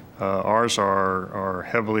 Ours are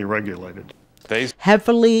heavily regulated.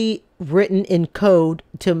 Heavily written in code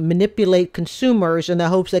to manipulate consumers in the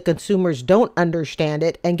hopes that consumers don't understand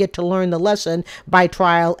it and get to learn the lesson by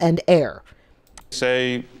trial and error.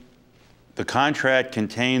 Say the contract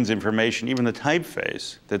contains information, even the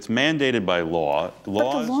typeface, that's mandated by law.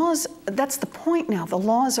 But the laws, that's the point now. The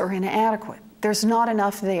laws are inadequate. There's not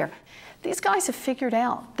enough there. These guys have figured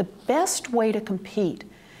out the best way to compete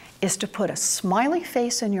is to put a smiley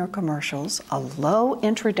face in your commercials, a low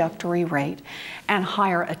introductory rate, and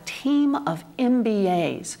hire a team of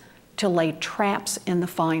MBAs to lay traps in the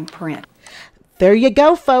fine print. There you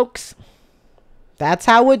go, folks. That's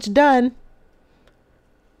how it's done.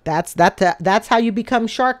 That's how you become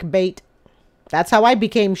shark bait. That's how I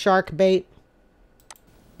became shark bait.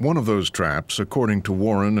 One of those traps, according to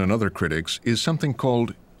Warren and other critics, is something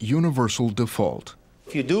called universal default.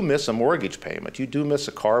 If you do miss a mortgage payment, you do miss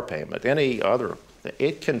a car payment, any other,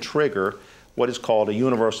 it can trigger what is called a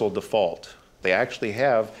universal default. They actually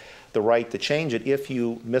have the right to change it if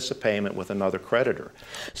you miss a payment with another creditor.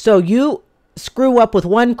 So you screw up with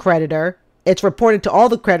one creditor, it's reported to all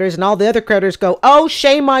the creditors, and all the other creditors go, oh,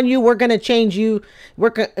 shame on you, we're going to change you, we're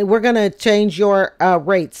going to change your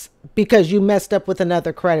rates because you messed up with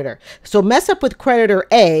another creditor. So mess up with creditor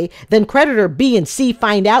A, then creditor B and C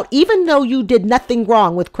find out, even though you did nothing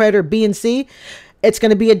wrong with creditor B and C, it's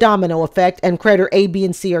going to be a domino effect, and creditor A, B,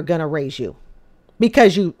 and C are going to raise you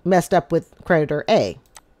because you messed up with creditor A.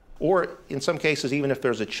 Or in some cases, even if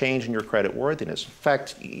there's a change in your credit worthiness. In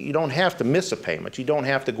fact, you don't have to miss a payment. You don't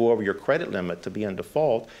have to go over your credit limit to be in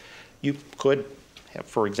default. You could have,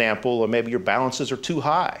 for example, maybe your balances are too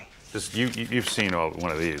high. You've seen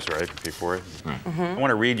one of these, right, before? Mm-hmm. I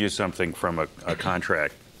want to read you something from a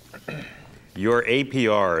contract. Your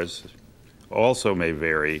APRs also may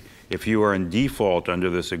vary if you are in default under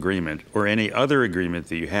this agreement or any other agreement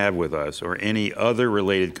that you have with us or any other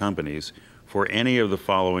related companies for any of the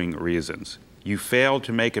following reasons. You fail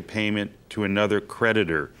to make a payment to another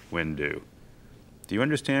creditor when due. Do you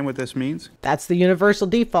understand what this means? That's the universal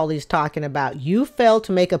default he's talking about. You fail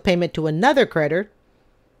to make a payment to another creditor,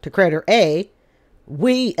 to creditor A.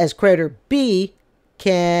 We, as creditor B,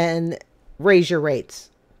 can raise your rates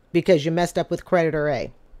because you messed up with creditor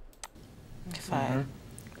A. Fine.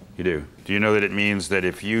 You do. Do you know that it means that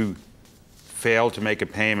if you fail to make a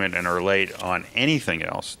payment and are late on anything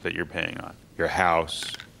else that you're paying on, your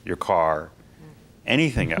house, your car,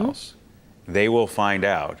 anything else, they will find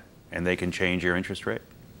out and they can change your interest rate?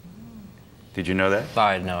 Did you know that?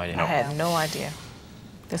 I had no idea. I had no idea.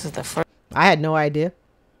 This is the first. I had no idea.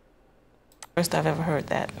 First I've ever heard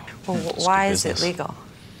that. Well, why is it legal?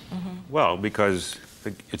 Well, because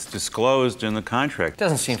It's disclosed in the contract. It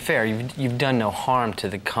doesn't seem fair. You've done no harm to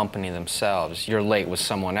the company themselves. You're late with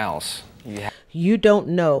someone else. You don't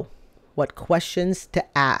know what questions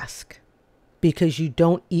to ask because you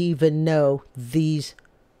don't even know these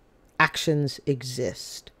actions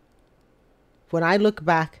exist. When I look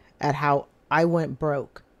back at how I went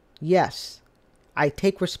broke, yes, I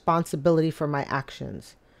take responsibility for my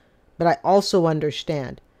actions, but I also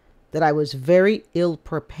understand that I was very ill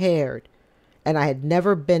prepared and I had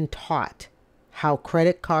never been taught how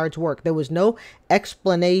credit cards work. There was no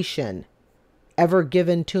explanation ever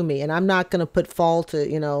given to me. And I'm not going to put fault,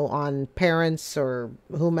 on parents or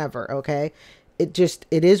whomever, okay? It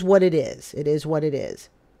is what it is. It is what it is.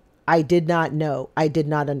 I did not know. I did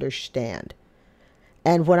not understand.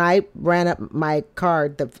 And when I ran up my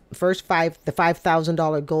card, the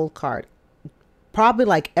 $5,000 gold card, probably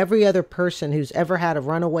like every other person who's ever had a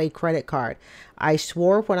runaway credit card, I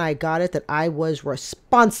swore when I got it that I was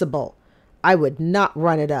responsible. I would not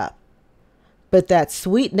run it up. But that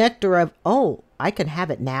sweet nectar of, oh, I can have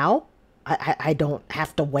it now? I don't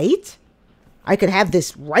have to wait? I can have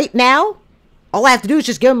this right now? All I have to do is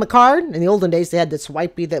just give them a card. In the olden days, they had the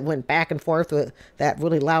swipey that went back and forth with that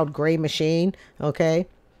really loud gray machine, okay?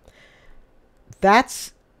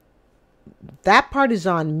 That part is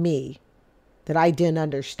on me that I didn't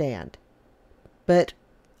understand. But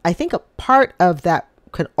I think a part of that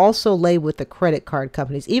could also lay with the credit card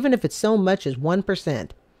companies, even if it's so much as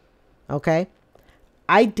 1%, okay?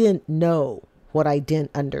 I didn't know what I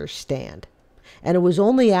didn't understand. And it was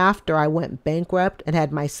only after I went bankrupt and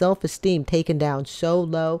had my self-esteem taken down so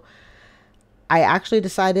low, I actually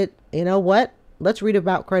decided, you know what? Let's read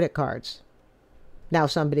about credit cards. Now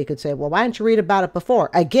somebody could say, well, why didn't you read about it before?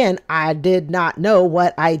 Again, I did not know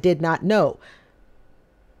what I did not know.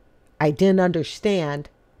 I didn't understand,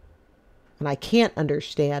 and I can't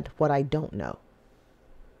understand what I don't know.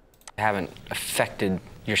 Haven't affected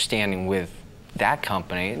your standing with that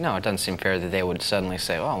company. No, it doesn't seem fair that they would suddenly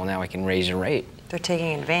say, oh, well, now I can raise your rate. They're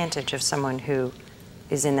taking advantage of someone who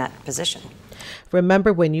is in that position.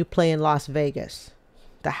 Remember when you play in Las Vegas,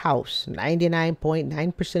 the house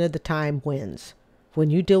 99.9% of the time wins. When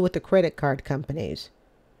you deal with the credit card companies,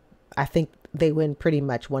 I think they win pretty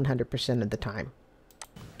much 100% of the time.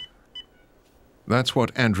 That's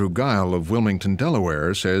what Andrew Guile of Wilmington,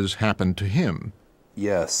 Delaware, says happened to him.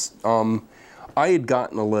 Yes. I had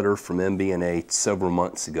gotten a letter from MBNA several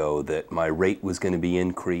months ago that my rate was going to be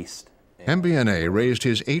increased. MBNA raised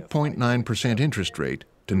his 8.9% interest rate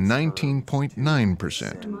to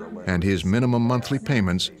 19.9%, and his minimum monthly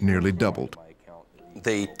payments nearly doubled.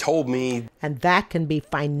 They told me... And that can be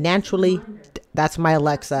financially, that's my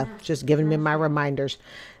Alexa, just giving me my reminders.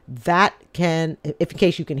 That can, if in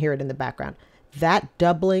case you can hear it in the background, that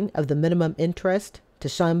doubling of the minimum interest to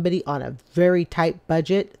somebody on a very tight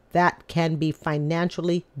budget, that can be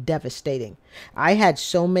financially devastating. I had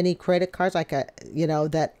so many credit cards,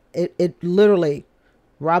 that it literally,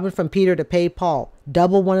 robbing from Peter to pay Paul,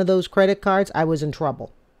 double one of those credit cards, I was in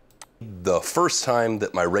trouble. The first time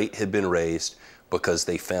that my rate had been raised, because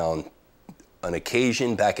they found an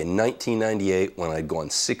occasion back in 1998 when I'd gone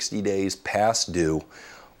 60 days past due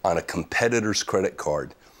on a competitor's credit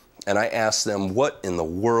card. And I asked them, what in the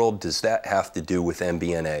world does that have to do with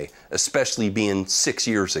MBNA, especially being 6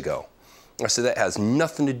 years ago? I said, that has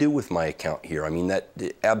nothing to do with my account here. I mean, that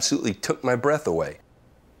absolutely took my breath away.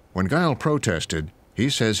 When Guile protested, he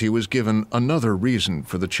says he was given another reason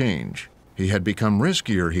for the change. He had become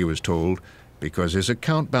riskier, he was told, because his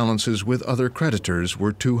account balances with other creditors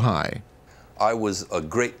were too high. I was a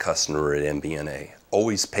great customer at MBNA.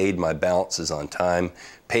 Always paid my balances on time,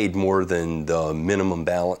 paid more than the minimum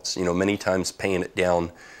balance, many times paying it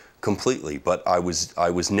down completely. But I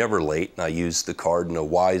was never late, and I used the card in a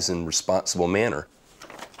wise and responsible manner.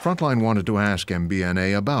 Frontline wanted to ask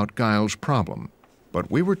MBNA about Guile's problem,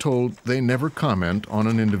 but we were told they never comment on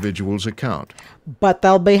an individual's account. But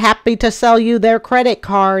they'll be happy to sell you their credit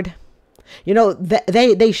card.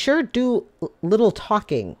 They sure do little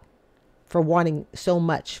talking for wanting so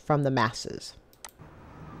much from the masses.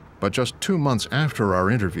 But just 2 months after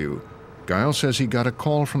our interview, Guile says he got a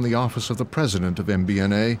call from the office of the president of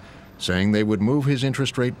MBNA saying they would move his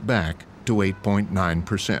interest rate back to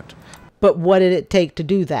 8.9%. But what did it take to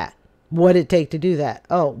do that? What did it take to do that?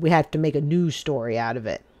 Oh, we had to make a news story out of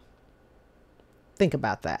it. Think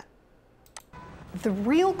about that. The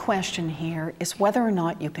real question here is whether or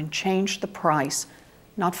not you can change the price,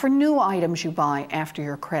 not for new items you buy after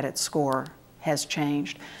your credit score has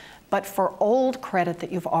changed, but for old credit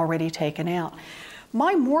that you've already taken out.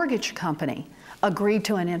 My mortgage company agreed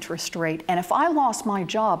to an interest rate, and if I lost my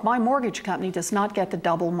job, my mortgage company does not get to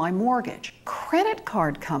double my mortgage. Credit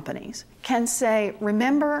card companies can say,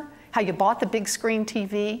 remember how you bought the big screen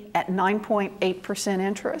TV at 9.8%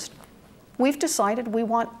 interest? We've decided we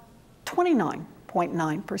want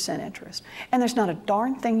 29.9% interest. And there's not a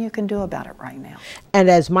darn thing you can do about it right now. And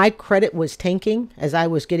as my credit was tanking, as I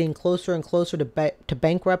was getting closer and closer to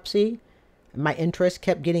bankruptcy, my interest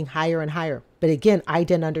kept getting higher and higher. But again, I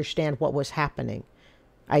didn't understand what was happening.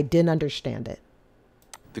 I didn't understand it.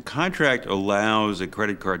 The contract allows a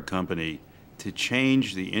credit card company to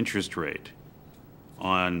change the interest rate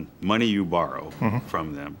on money you borrow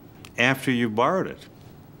from them after you've borrowed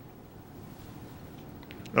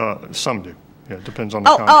it. Some do. Yeah, it depends on the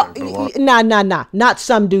contract. Nah. Not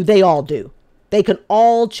some do. They all do. They can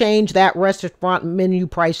all change that restaurant menu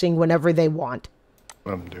pricing whenever they want.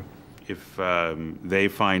 Some do. If they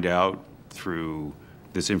find out through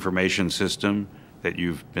this information system that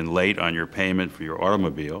you've been late on your payment for your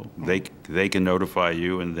automobile, they can notify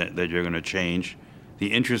you and that you're going to change the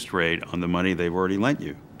interest rate on the money they've already lent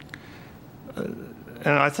you. And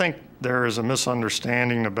I think there is a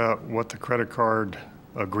misunderstanding about what the credit card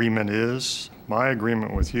agreement is. My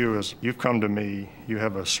agreement with you is you've come to me, you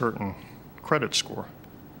have a certain credit score.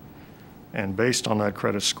 And based on that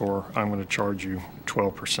credit score, I'm going to charge you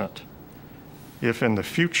 12%. If in the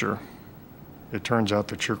future it turns out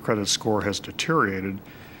that your credit score has deteriorated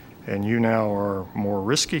and you now are more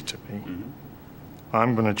risky to me,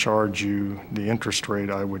 I'm going to charge you the interest rate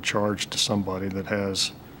I would charge to somebody that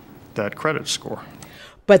has that credit score.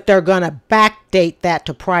 But they're going to backdate that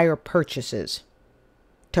to prior purchases.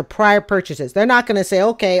 They're not going to say,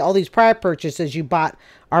 okay, all these prior purchases you bought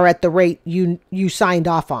are at the rate you signed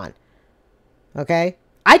off on. Okay?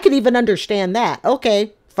 I could even understand that.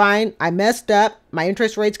 Okay, fine, I messed up. My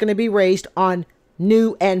interest rate's going to be raised on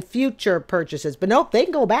new and future purchases. But nope, they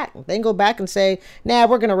can go back. They can go back and say, nah,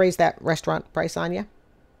 we're going to raise that restaurant price on you.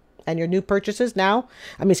 And your new purchases now,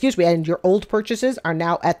 and your old purchases are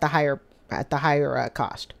now at the higher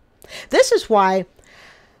cost. This is why,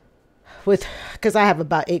 because I have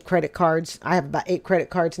about 8 credit cards.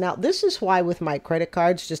 Now. This is why with my credit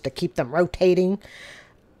cards, just to keep them rotating,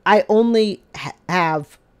 I only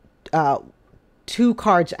have 2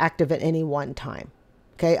 cards active at any one time.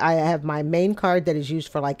 Okay, I have my main card that is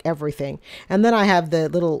used for like everything. And then I have the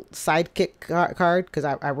little sidekick card because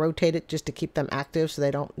I rotate it just to keep them active so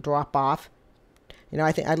they don't drop off. You know,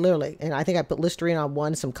 I think I put Listerine on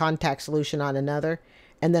one, some contact solution on another.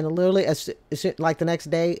 And then literally, like the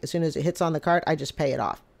next day, as soon as it hits on the card, I just pay it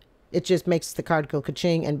off. It just makes the card go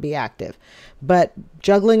ka-ching and be active. But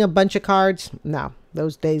juggling a bunch of cards, no,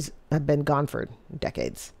 those days have been gone for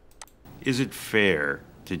decades. Is it fair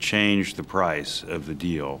to change the price of the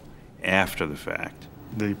deal after the fact?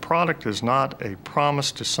 The product is not a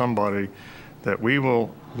promise to somebody that we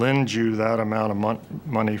will lend you that amount of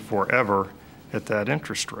money forever at that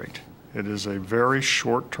interest rate. It is a very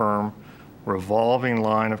short-term revolving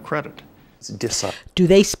line of credit. Do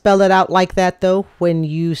they spell it out like that, though, when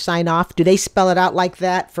you sign off? Do they spell it out like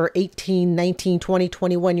that for 18, 19, 20,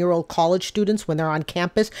 21-year-old college students when they're on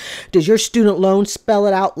campus? Does your student loan spell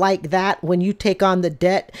it out like that when you take on the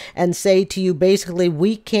debt and say to you, basically,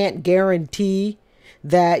 we can't guarantee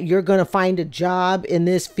that you're going to find a job in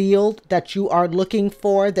this field that you are looking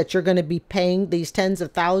for, that you're going to be paying these tens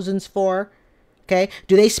of thousands for? Okay.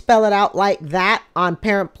 Do they spell it out like that on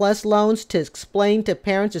Parent Plus loans to explain to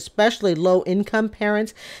parents, especially low income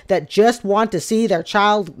parents that just want to see their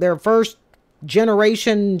child, their first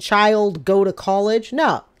generation child go to college?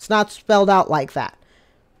 No, it's not spelled out like that.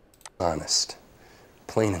 Honest.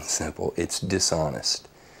 Plain and simple. It's dishonest.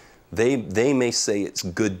 They may say it's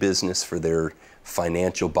good business for their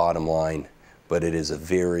financial bottom line, but it is a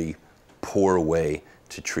very poor way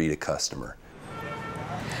to treat a customer.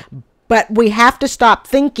 But we have to stop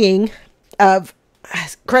thinking of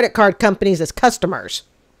credit card companies as customers.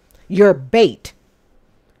 You're bait.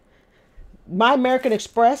 My American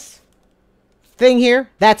Express thing here,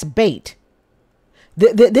 that's bait.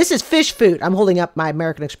 This is fish food. I'm holding up my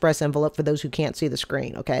American Express envelope for those who can't see the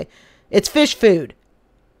screen, okay? It's fish food.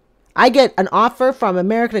 I get an offer from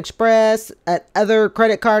American Express, at other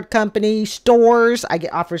credit card companies, stores. I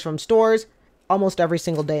get offers from stores almost every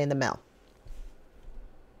single day in the mail.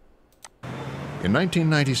 In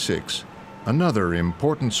 1996, another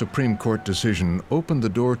important Supreme Court decision opened the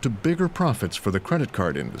door to bigger profits for the credit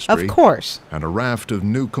card industry. Of course. And a raft of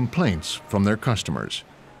new complaints from their customers.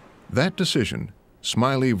 That decision,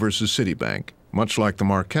 Smiley versus Citibank, much like the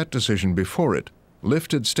Marquette decision before it,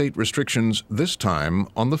 lifted state restrictions this time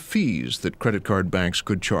on the fees that credit card banks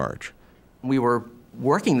could charge. We were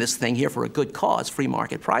working this thing here for a good cause, free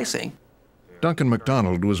market pricing. Duncan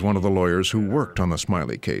McDonald was one of the lawyers who worked on the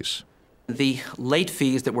Smiley case. The late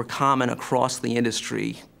fees that were common across the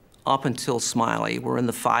industry up until Smiley were in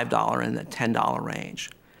the $5 and the $10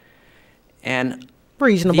 range. And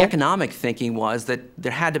reasonable. The economic thinking was that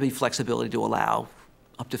there had to be flexibility to allow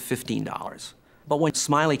up to $15. But when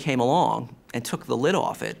Smiley came along and took the lid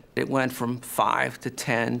off it, it went from 5 to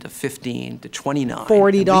 10 to 15 to 29.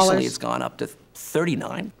 $40. And recently it's gone up to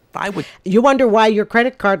 39. You wonder why your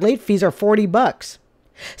credit card late fees are $40.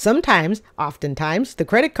 Sometimes, oftentimes, the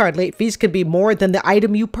credit card late fees could be more than the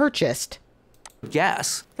item you purchased.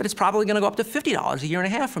 Guess that it's probably going to go up to $50 a year and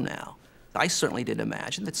a half from now. I certainly didn't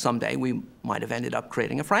imagine that someday we might have ended up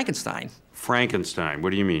creating a Frankenstein. Frankenstein? What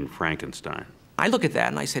do you mean, Frankenstein? I look at that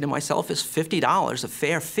and I say to myself, is $50 a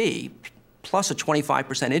fair fee plus a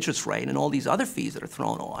 25% interest rate and all these other fees that are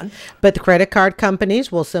thrown on? But the credit card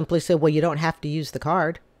companies will simply say, well, you don't have to use the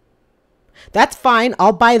card. That's fine,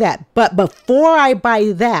 I'll buy that. But before I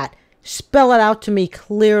buy that, spell it out to me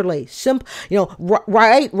clearly. Simple,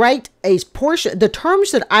 write a portion, the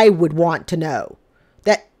terms that I would want to know.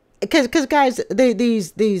 That because guys,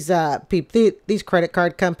 these credit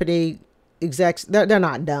card company execs, they're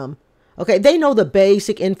not dumb. Okay, they know the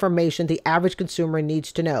basic information the average consumer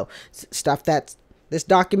needs to know. Stuff that this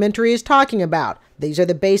documentary is talking about. These are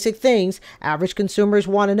the basic things average consumers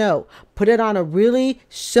want to know. Put it on a really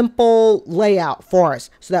simple layout for us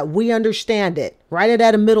so that we understand it. Write it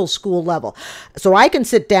at a middle school level. So I can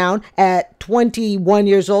sit down at 21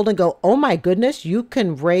 years old and go, oh my goodness, you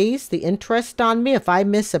can raise the interest on me if I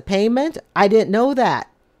miss a payment? I didn't know that.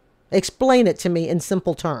 Explain it to me in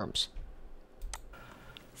simple terms.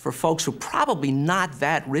 For folks who are probably not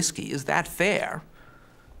that risky, is that fair?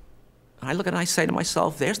 I look at it and I say to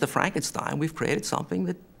myself, there's the Frankenstein. We've created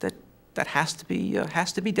something that has to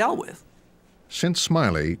be dealt with. Since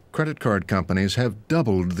Smiley, credit card companies have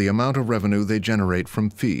doubled the amount of revenue they generate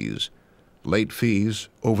from fees. Late fees,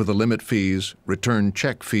 over-the-limit fees, return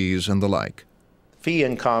check fees, and the like. Fee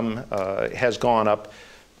income has gone up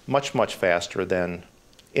much, much faster than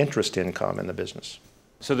interest income in the business.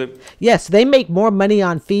 Yes, they make more money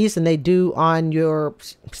on fees than they do on your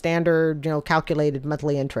standard, calculated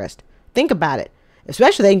monthly interest. Think about it.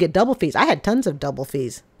 Especially they can get double fees. I had tons of double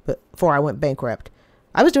fees before I went bankrupt.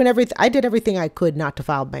 I did everything I could not to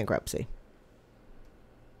file bankruptcy.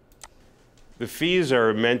 The fees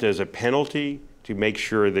are meant as a penalty to make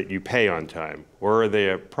sure that you pay on time, or are they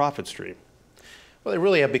a profit stream? Well, they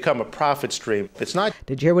really have become a profit stream. It's not.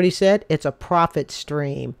 Did you hear what he said? It's a profit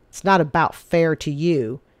stream. It's not about fair to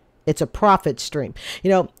you. It's a profit stream.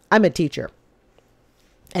 I'm a teacher.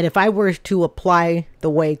 And if I were to apply the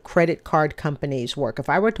way credit card companies work, if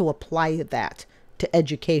I were to apply that to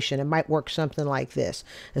education, it might work something like this.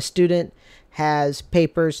 A student has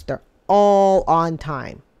papers, they're all on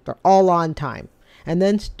time. They're all on time. And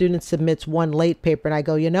then student submits one late paper and I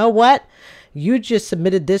go, you know what? You just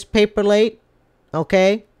submitted this paper late.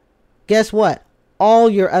 Okay, guess what? All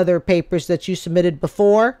your other papers that you submitted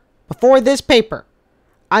before this paper,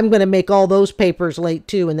 I'm going to make all those papers late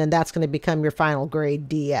too, and then that's going to become your final grade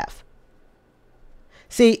DF.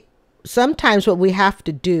 See, sometimes what we have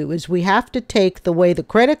to do is we have to take the way the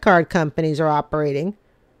credit card companies are operating,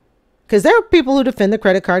 because there are people who defend the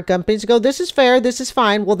credit card companies and go, this is fair, this is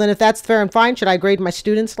fine. Well, then if that's fair and fine, should I grade my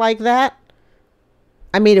students like that?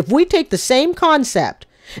 I mean, if we take the same concept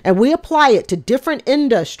and we apply it to different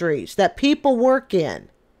industries that people work in.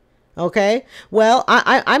 Okay, well,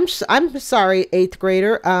 I'm sorry, 8th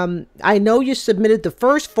grader. I know you submitted the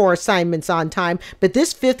first 4 assignments on time, but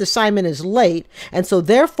this 5th assignment is late, and so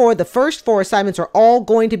therefore the first 4 assignments are all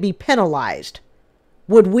going to be penalized.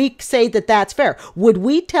 Would we say that that's fair? Would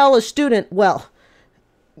we tell a student, well,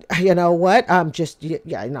 you know what?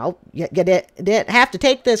 You didn't have to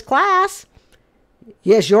take this class.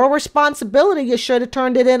 Yes, your responsibility. You should have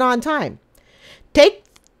turned it in on time.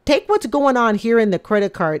 Take what's going on here in the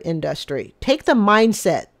credit card industry. Take the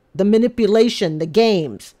mindset, the manipulation, the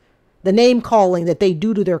games, the name calling that they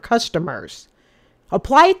do to their customers.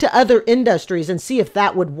 Apply it to other industries and see if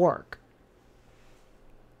that would work.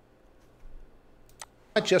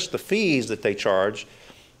 Not just the fees that they charge,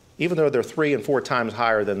 even though they're 3 and 4 times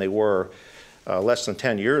higher than they were less than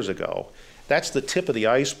 10 years ago. That's the tip of the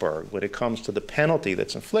iceberg when it comes to the penalty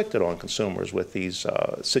that's inflicted on consumers with these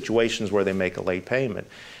situations where they make a late payment.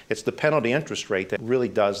 It's the penalty interest rate that really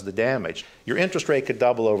does the damage. Your interest rate could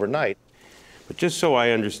double overnight. But just so I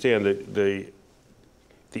understand, the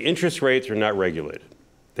interest rates are not regulated.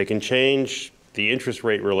 They can change the interest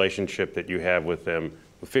rate relationship that you have with them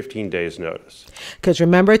with 15 days notice. Because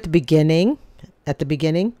remember at the beginning,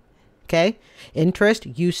 Okay? Interest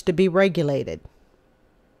used to be regulated.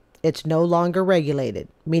 It's no longer regulated,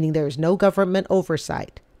 meaning there is no government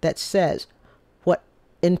oversight that says what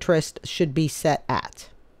interest should be set at.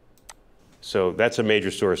 So that's a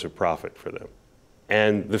major source of profit for them.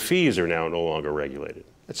 And the fees are now no longer regulated.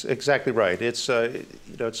 That's exactly right. It's,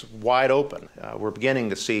 it's wide open. We're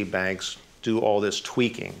beginning to see banks do all this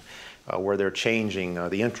tweaking where they're changing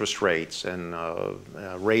the interest rates and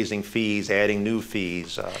raising fees, adding new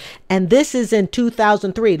fees. And this is in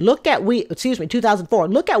 2003. 2004.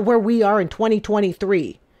 Look at where we are in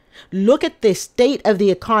 2023. Look at the state of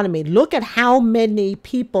the economy. Look at how many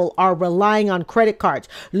people are relying on credit cards.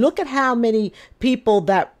 Look at how many people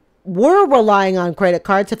that were relying on credit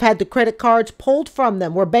cards have had the credit cards pulled from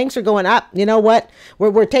them, where banks are going up. You know what?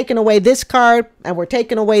 We're taking away this card and we're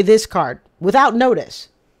taking away this card without notice.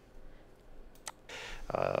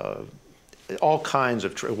 All kinds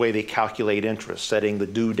of way they calculate interest, setting the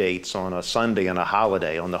due dates on a Sunday and a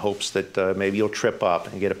holiday on the hopes that maybe you'll trip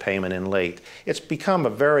up and get a payment in late. It's become a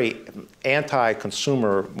very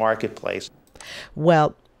anti-consumer marketplace.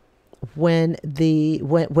 Well, when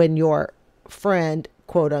your friend,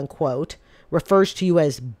 quote unquote, refers to you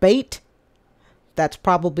as bait, that's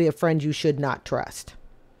probably a friend you should not trust.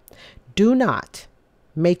 Do not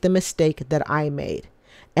make the mistake that I made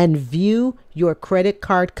and view your credit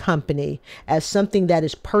card company as something that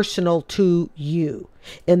is personal to you,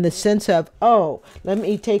 in the sense of, oh, let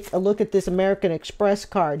me take a look at this American Express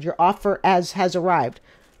card. Your offer has arrived.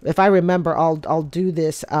 If I remember, I'll do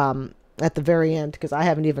this at the very end, because I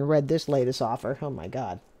haven't even read this latest offer. Oh my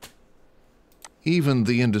God. Even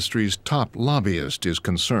the industry's top lobbyist is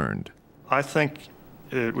concerned. I think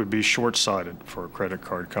it would be short-sighted for a credit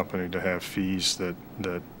card company to have fees that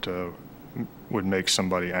would make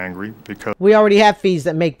somebody angry, because we already have fees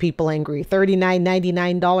that make people angry.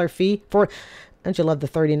 $39.99 fee for, don't you love the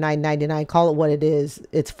 $39.99? Call it what it is.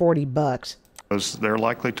 It's $40. they're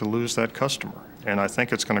likely to lose that customer. And I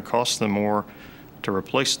think it's going to cost them more to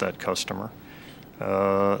replace that customer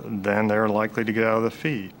than they're likely to get out of the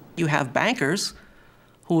fee. You have bankers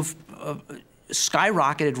who've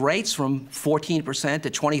skyrocketed rates from 14% to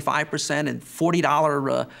 25% and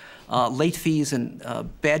 $40 late fees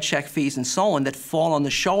and bad check fees and so on that fall on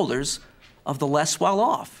the shoulders of the less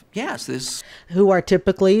well-off. Yes, there's... Who are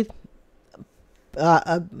typically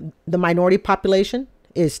the minority population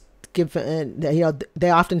is given,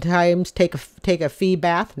 they oftentimes take a fee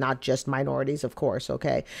bath, not just minorities, of course,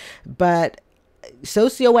 okay, but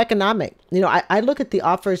socioeconomic. I look at the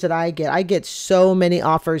offers that I get so many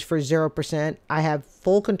offers for 0%. I have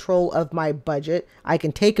full control of my budget. I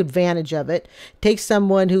can take advantage of it. Take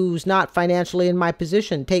someone who's not financially in my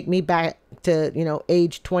position. Take me back to,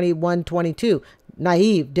 age 21, 22,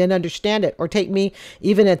 naive, didn't understand it. Or take me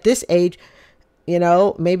even at this age,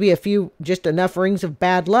 maybe just enough rings of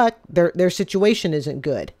bad luck. Their situation isn't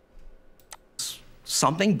good.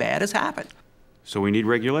 Something bad has happened. So we need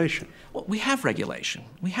regulation. Well, we have regulation.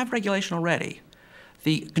 We have regulation already.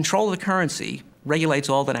 The control of the currency regulates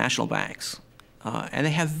all the national banks, and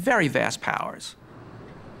they have very vast powers.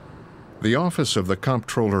 The Office of the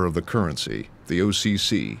Comptroller of the Currency, the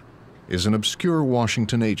OCC, is an obscure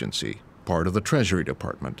Washington agency, part of the Treasury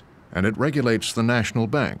Department, and it regulates the national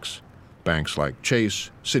banks, banks like Chase,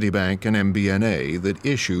 Citibank, and MBNA that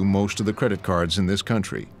issue most of the credit cards in this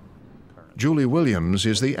country. Julie Williams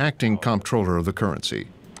is the acting comptroller of the currency.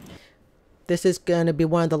 This is going to be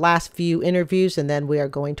one of the last few interviews, and then we are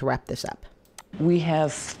going to wrap this up. We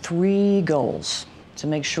have 3 goals: to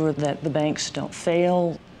make sure that the banks don't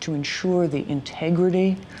fail, to ensure the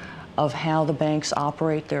integrity of how the banks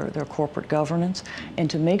operate their corporate governance, and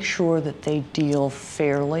to make sure that they deal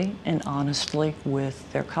fairly and honestly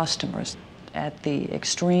with their customers. At the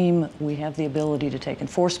extreme, we have the ability to take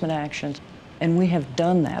enforcement actions. And we have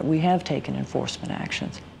done that. We have taken enforcement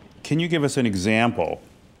actions. Can you give us an example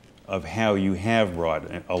of how you have brought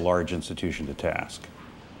a large institution to task?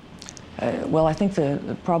 Well, I think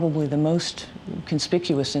probably the most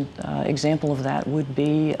conspicuous example of that would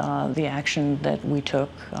be the action that we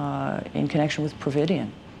took in connection with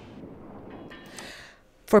Providian.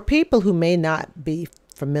 For people who may not be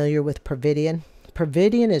familiar with Providian,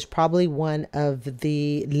 Providian is probably one of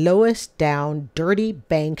the lowest down dirty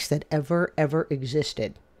banks that ever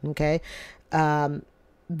existed. Okay.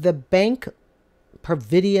 The bank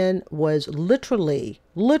Providian was literally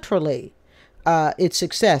its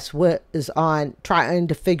success was on trying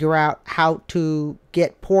to figure out how to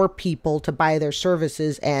get poor people to buy their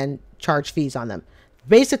services and charge fees on them.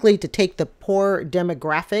 Basically to take the poor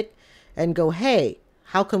demographic and go, hey,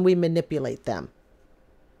 how can we manipulate them?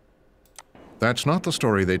 That's not the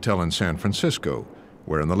story they tell in San Francisco,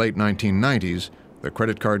 where in the late 1990s, the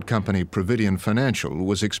credit card company Providian Financial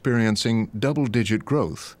was experiencing double-digit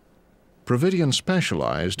growth. Providian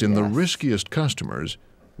specialized in the riskiest customers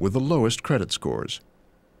with the lowest credit scores.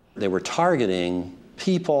 They were targeting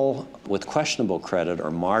people with questionable credit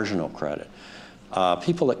or marginal credit,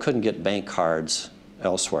 people that couldn't get bank cards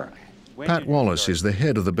elsewhere. Pat Wallace is the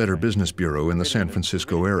head of the Better Business Bureau in the San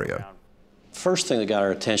Francisco area. First thing that got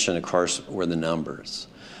our attention, of course, were the numbers,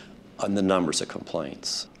 and the numbers of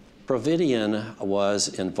complaints. Providian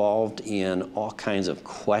was involved in all kinds of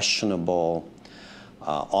questionable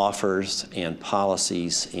offers and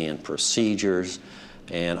policies and procedures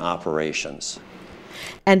and operations.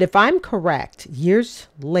 And if I'm correct, years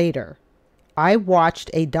later, I watched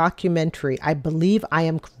a documentary. I believe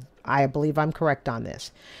I'm correct on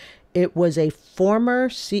this. It was a former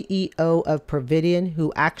CEO of Providian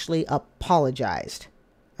who actually apologized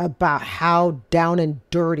about how down and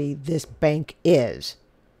dirty this bank is.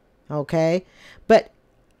 Okay?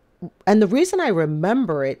 And the reason I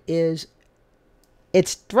remember it is it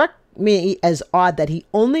struck me as odd that he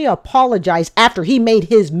only apologized after he made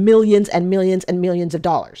his millions and millions and millions of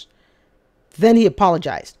dollars. Then he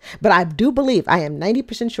apologized. But I do believe, I am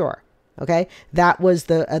 90% sure, okay, that was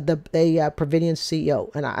the Providian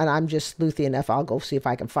CEO. And I'm just sleuthy enough, I'll go see if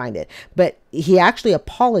I can find it. But he actually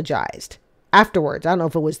apologized afterwards. I don't know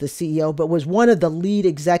if it was the CEO, but was one of the lead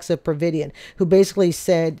execs of Providian who basically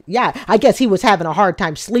said, yeah, I guess he was having a hard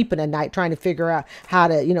time sleeping at night trying to figure out how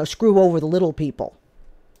to, screw over the little people.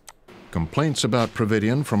 Complaints about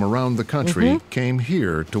Providian from around the country came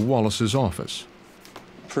here to Wallace's office.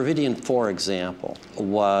 Providian, for example,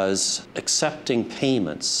 was accepting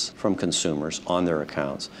payments from consumers on their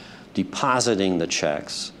accounts, depositing the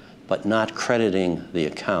checks, but not crediting the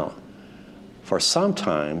account for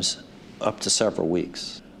sometimes up to several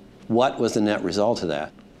weeks. What was the net result of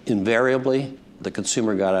that? Invariably, the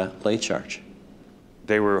consumer got a late charge.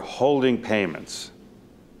 They were holding payments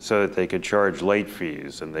so that they could charge late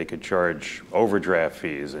fees and they could charge overdraft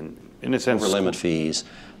fees and, in a sense, over-limit fees.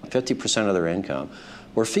 50% of their income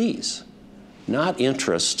were fees, not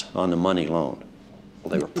interest on the money loan.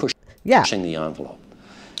 They were pushing the envelope.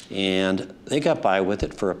 And they got by with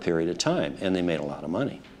it for a period of time, and they made a lot of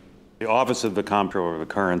money. The Office of the Comptroller of the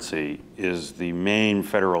Currency is the main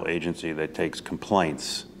federal agency that takes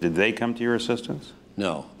complaints. Did they come to your assistance?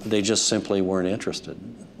 No, they just simply weren't interested.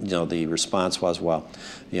 The response was, well,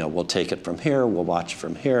 we'll take it from here, we'll watch it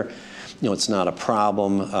from here. It's not a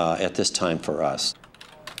problem at this time for us.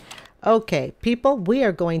 Okay, people, we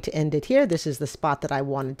are going to end it here. This is the spot that I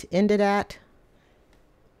wanted to end it at.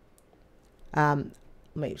 Let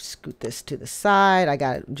me scoot this to the side. I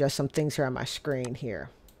got to adjust some things here on my screen here.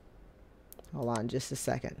 Hold on just a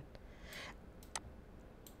second.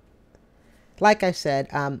 Like I said,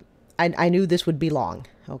 I knew this would be long,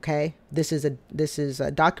 okay? This is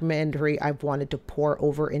a documentary I've wanted to pour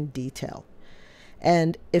over in detail.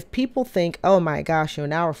 And if people think, oh my gosh,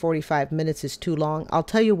 an hour 45 minutes is too long, I'll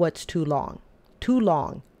tell you what's too long. Too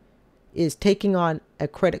long is taking on a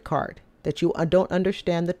credit card that you don't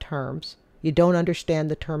understand the terms, you don't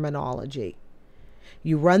understand the terminology.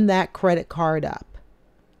 You run that credit card up,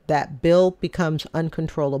 that bill becomes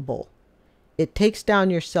uncontrollable. It takes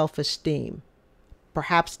down your self-esteem,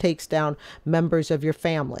 perhaps takes down members of your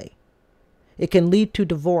family. It can lead to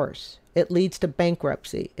divorce. It leads to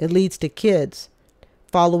bankruptcy. It leads to kids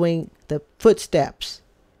following the footsteps,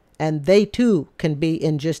 and they too can be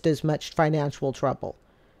in just as much financial trouble.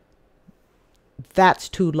 That's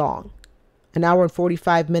too long. An hour and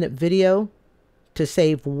 45-minute video to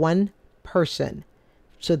save one person.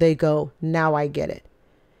 So they go, now I get it.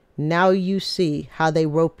 Now you see how they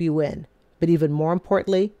rope you in. But even more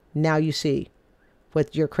importantly, now you see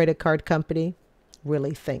what your credit card company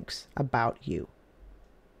really thinks about you.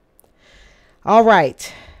 All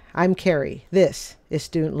right. I'm Carrie. This is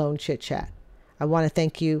Student Loan Chit Chat. I want to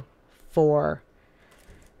thank you for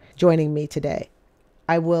joining me today.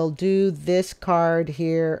 I will do this card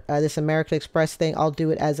here, this American Express thing. I'll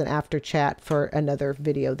do it as an after chat for another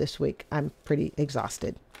video this week. I'm pretty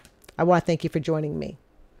exhausted. I want to thank you for joining me.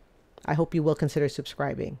 I hope you will consider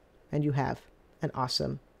subscribing and you have an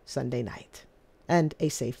awesome Sunday night and a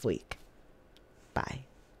safe week. Bye.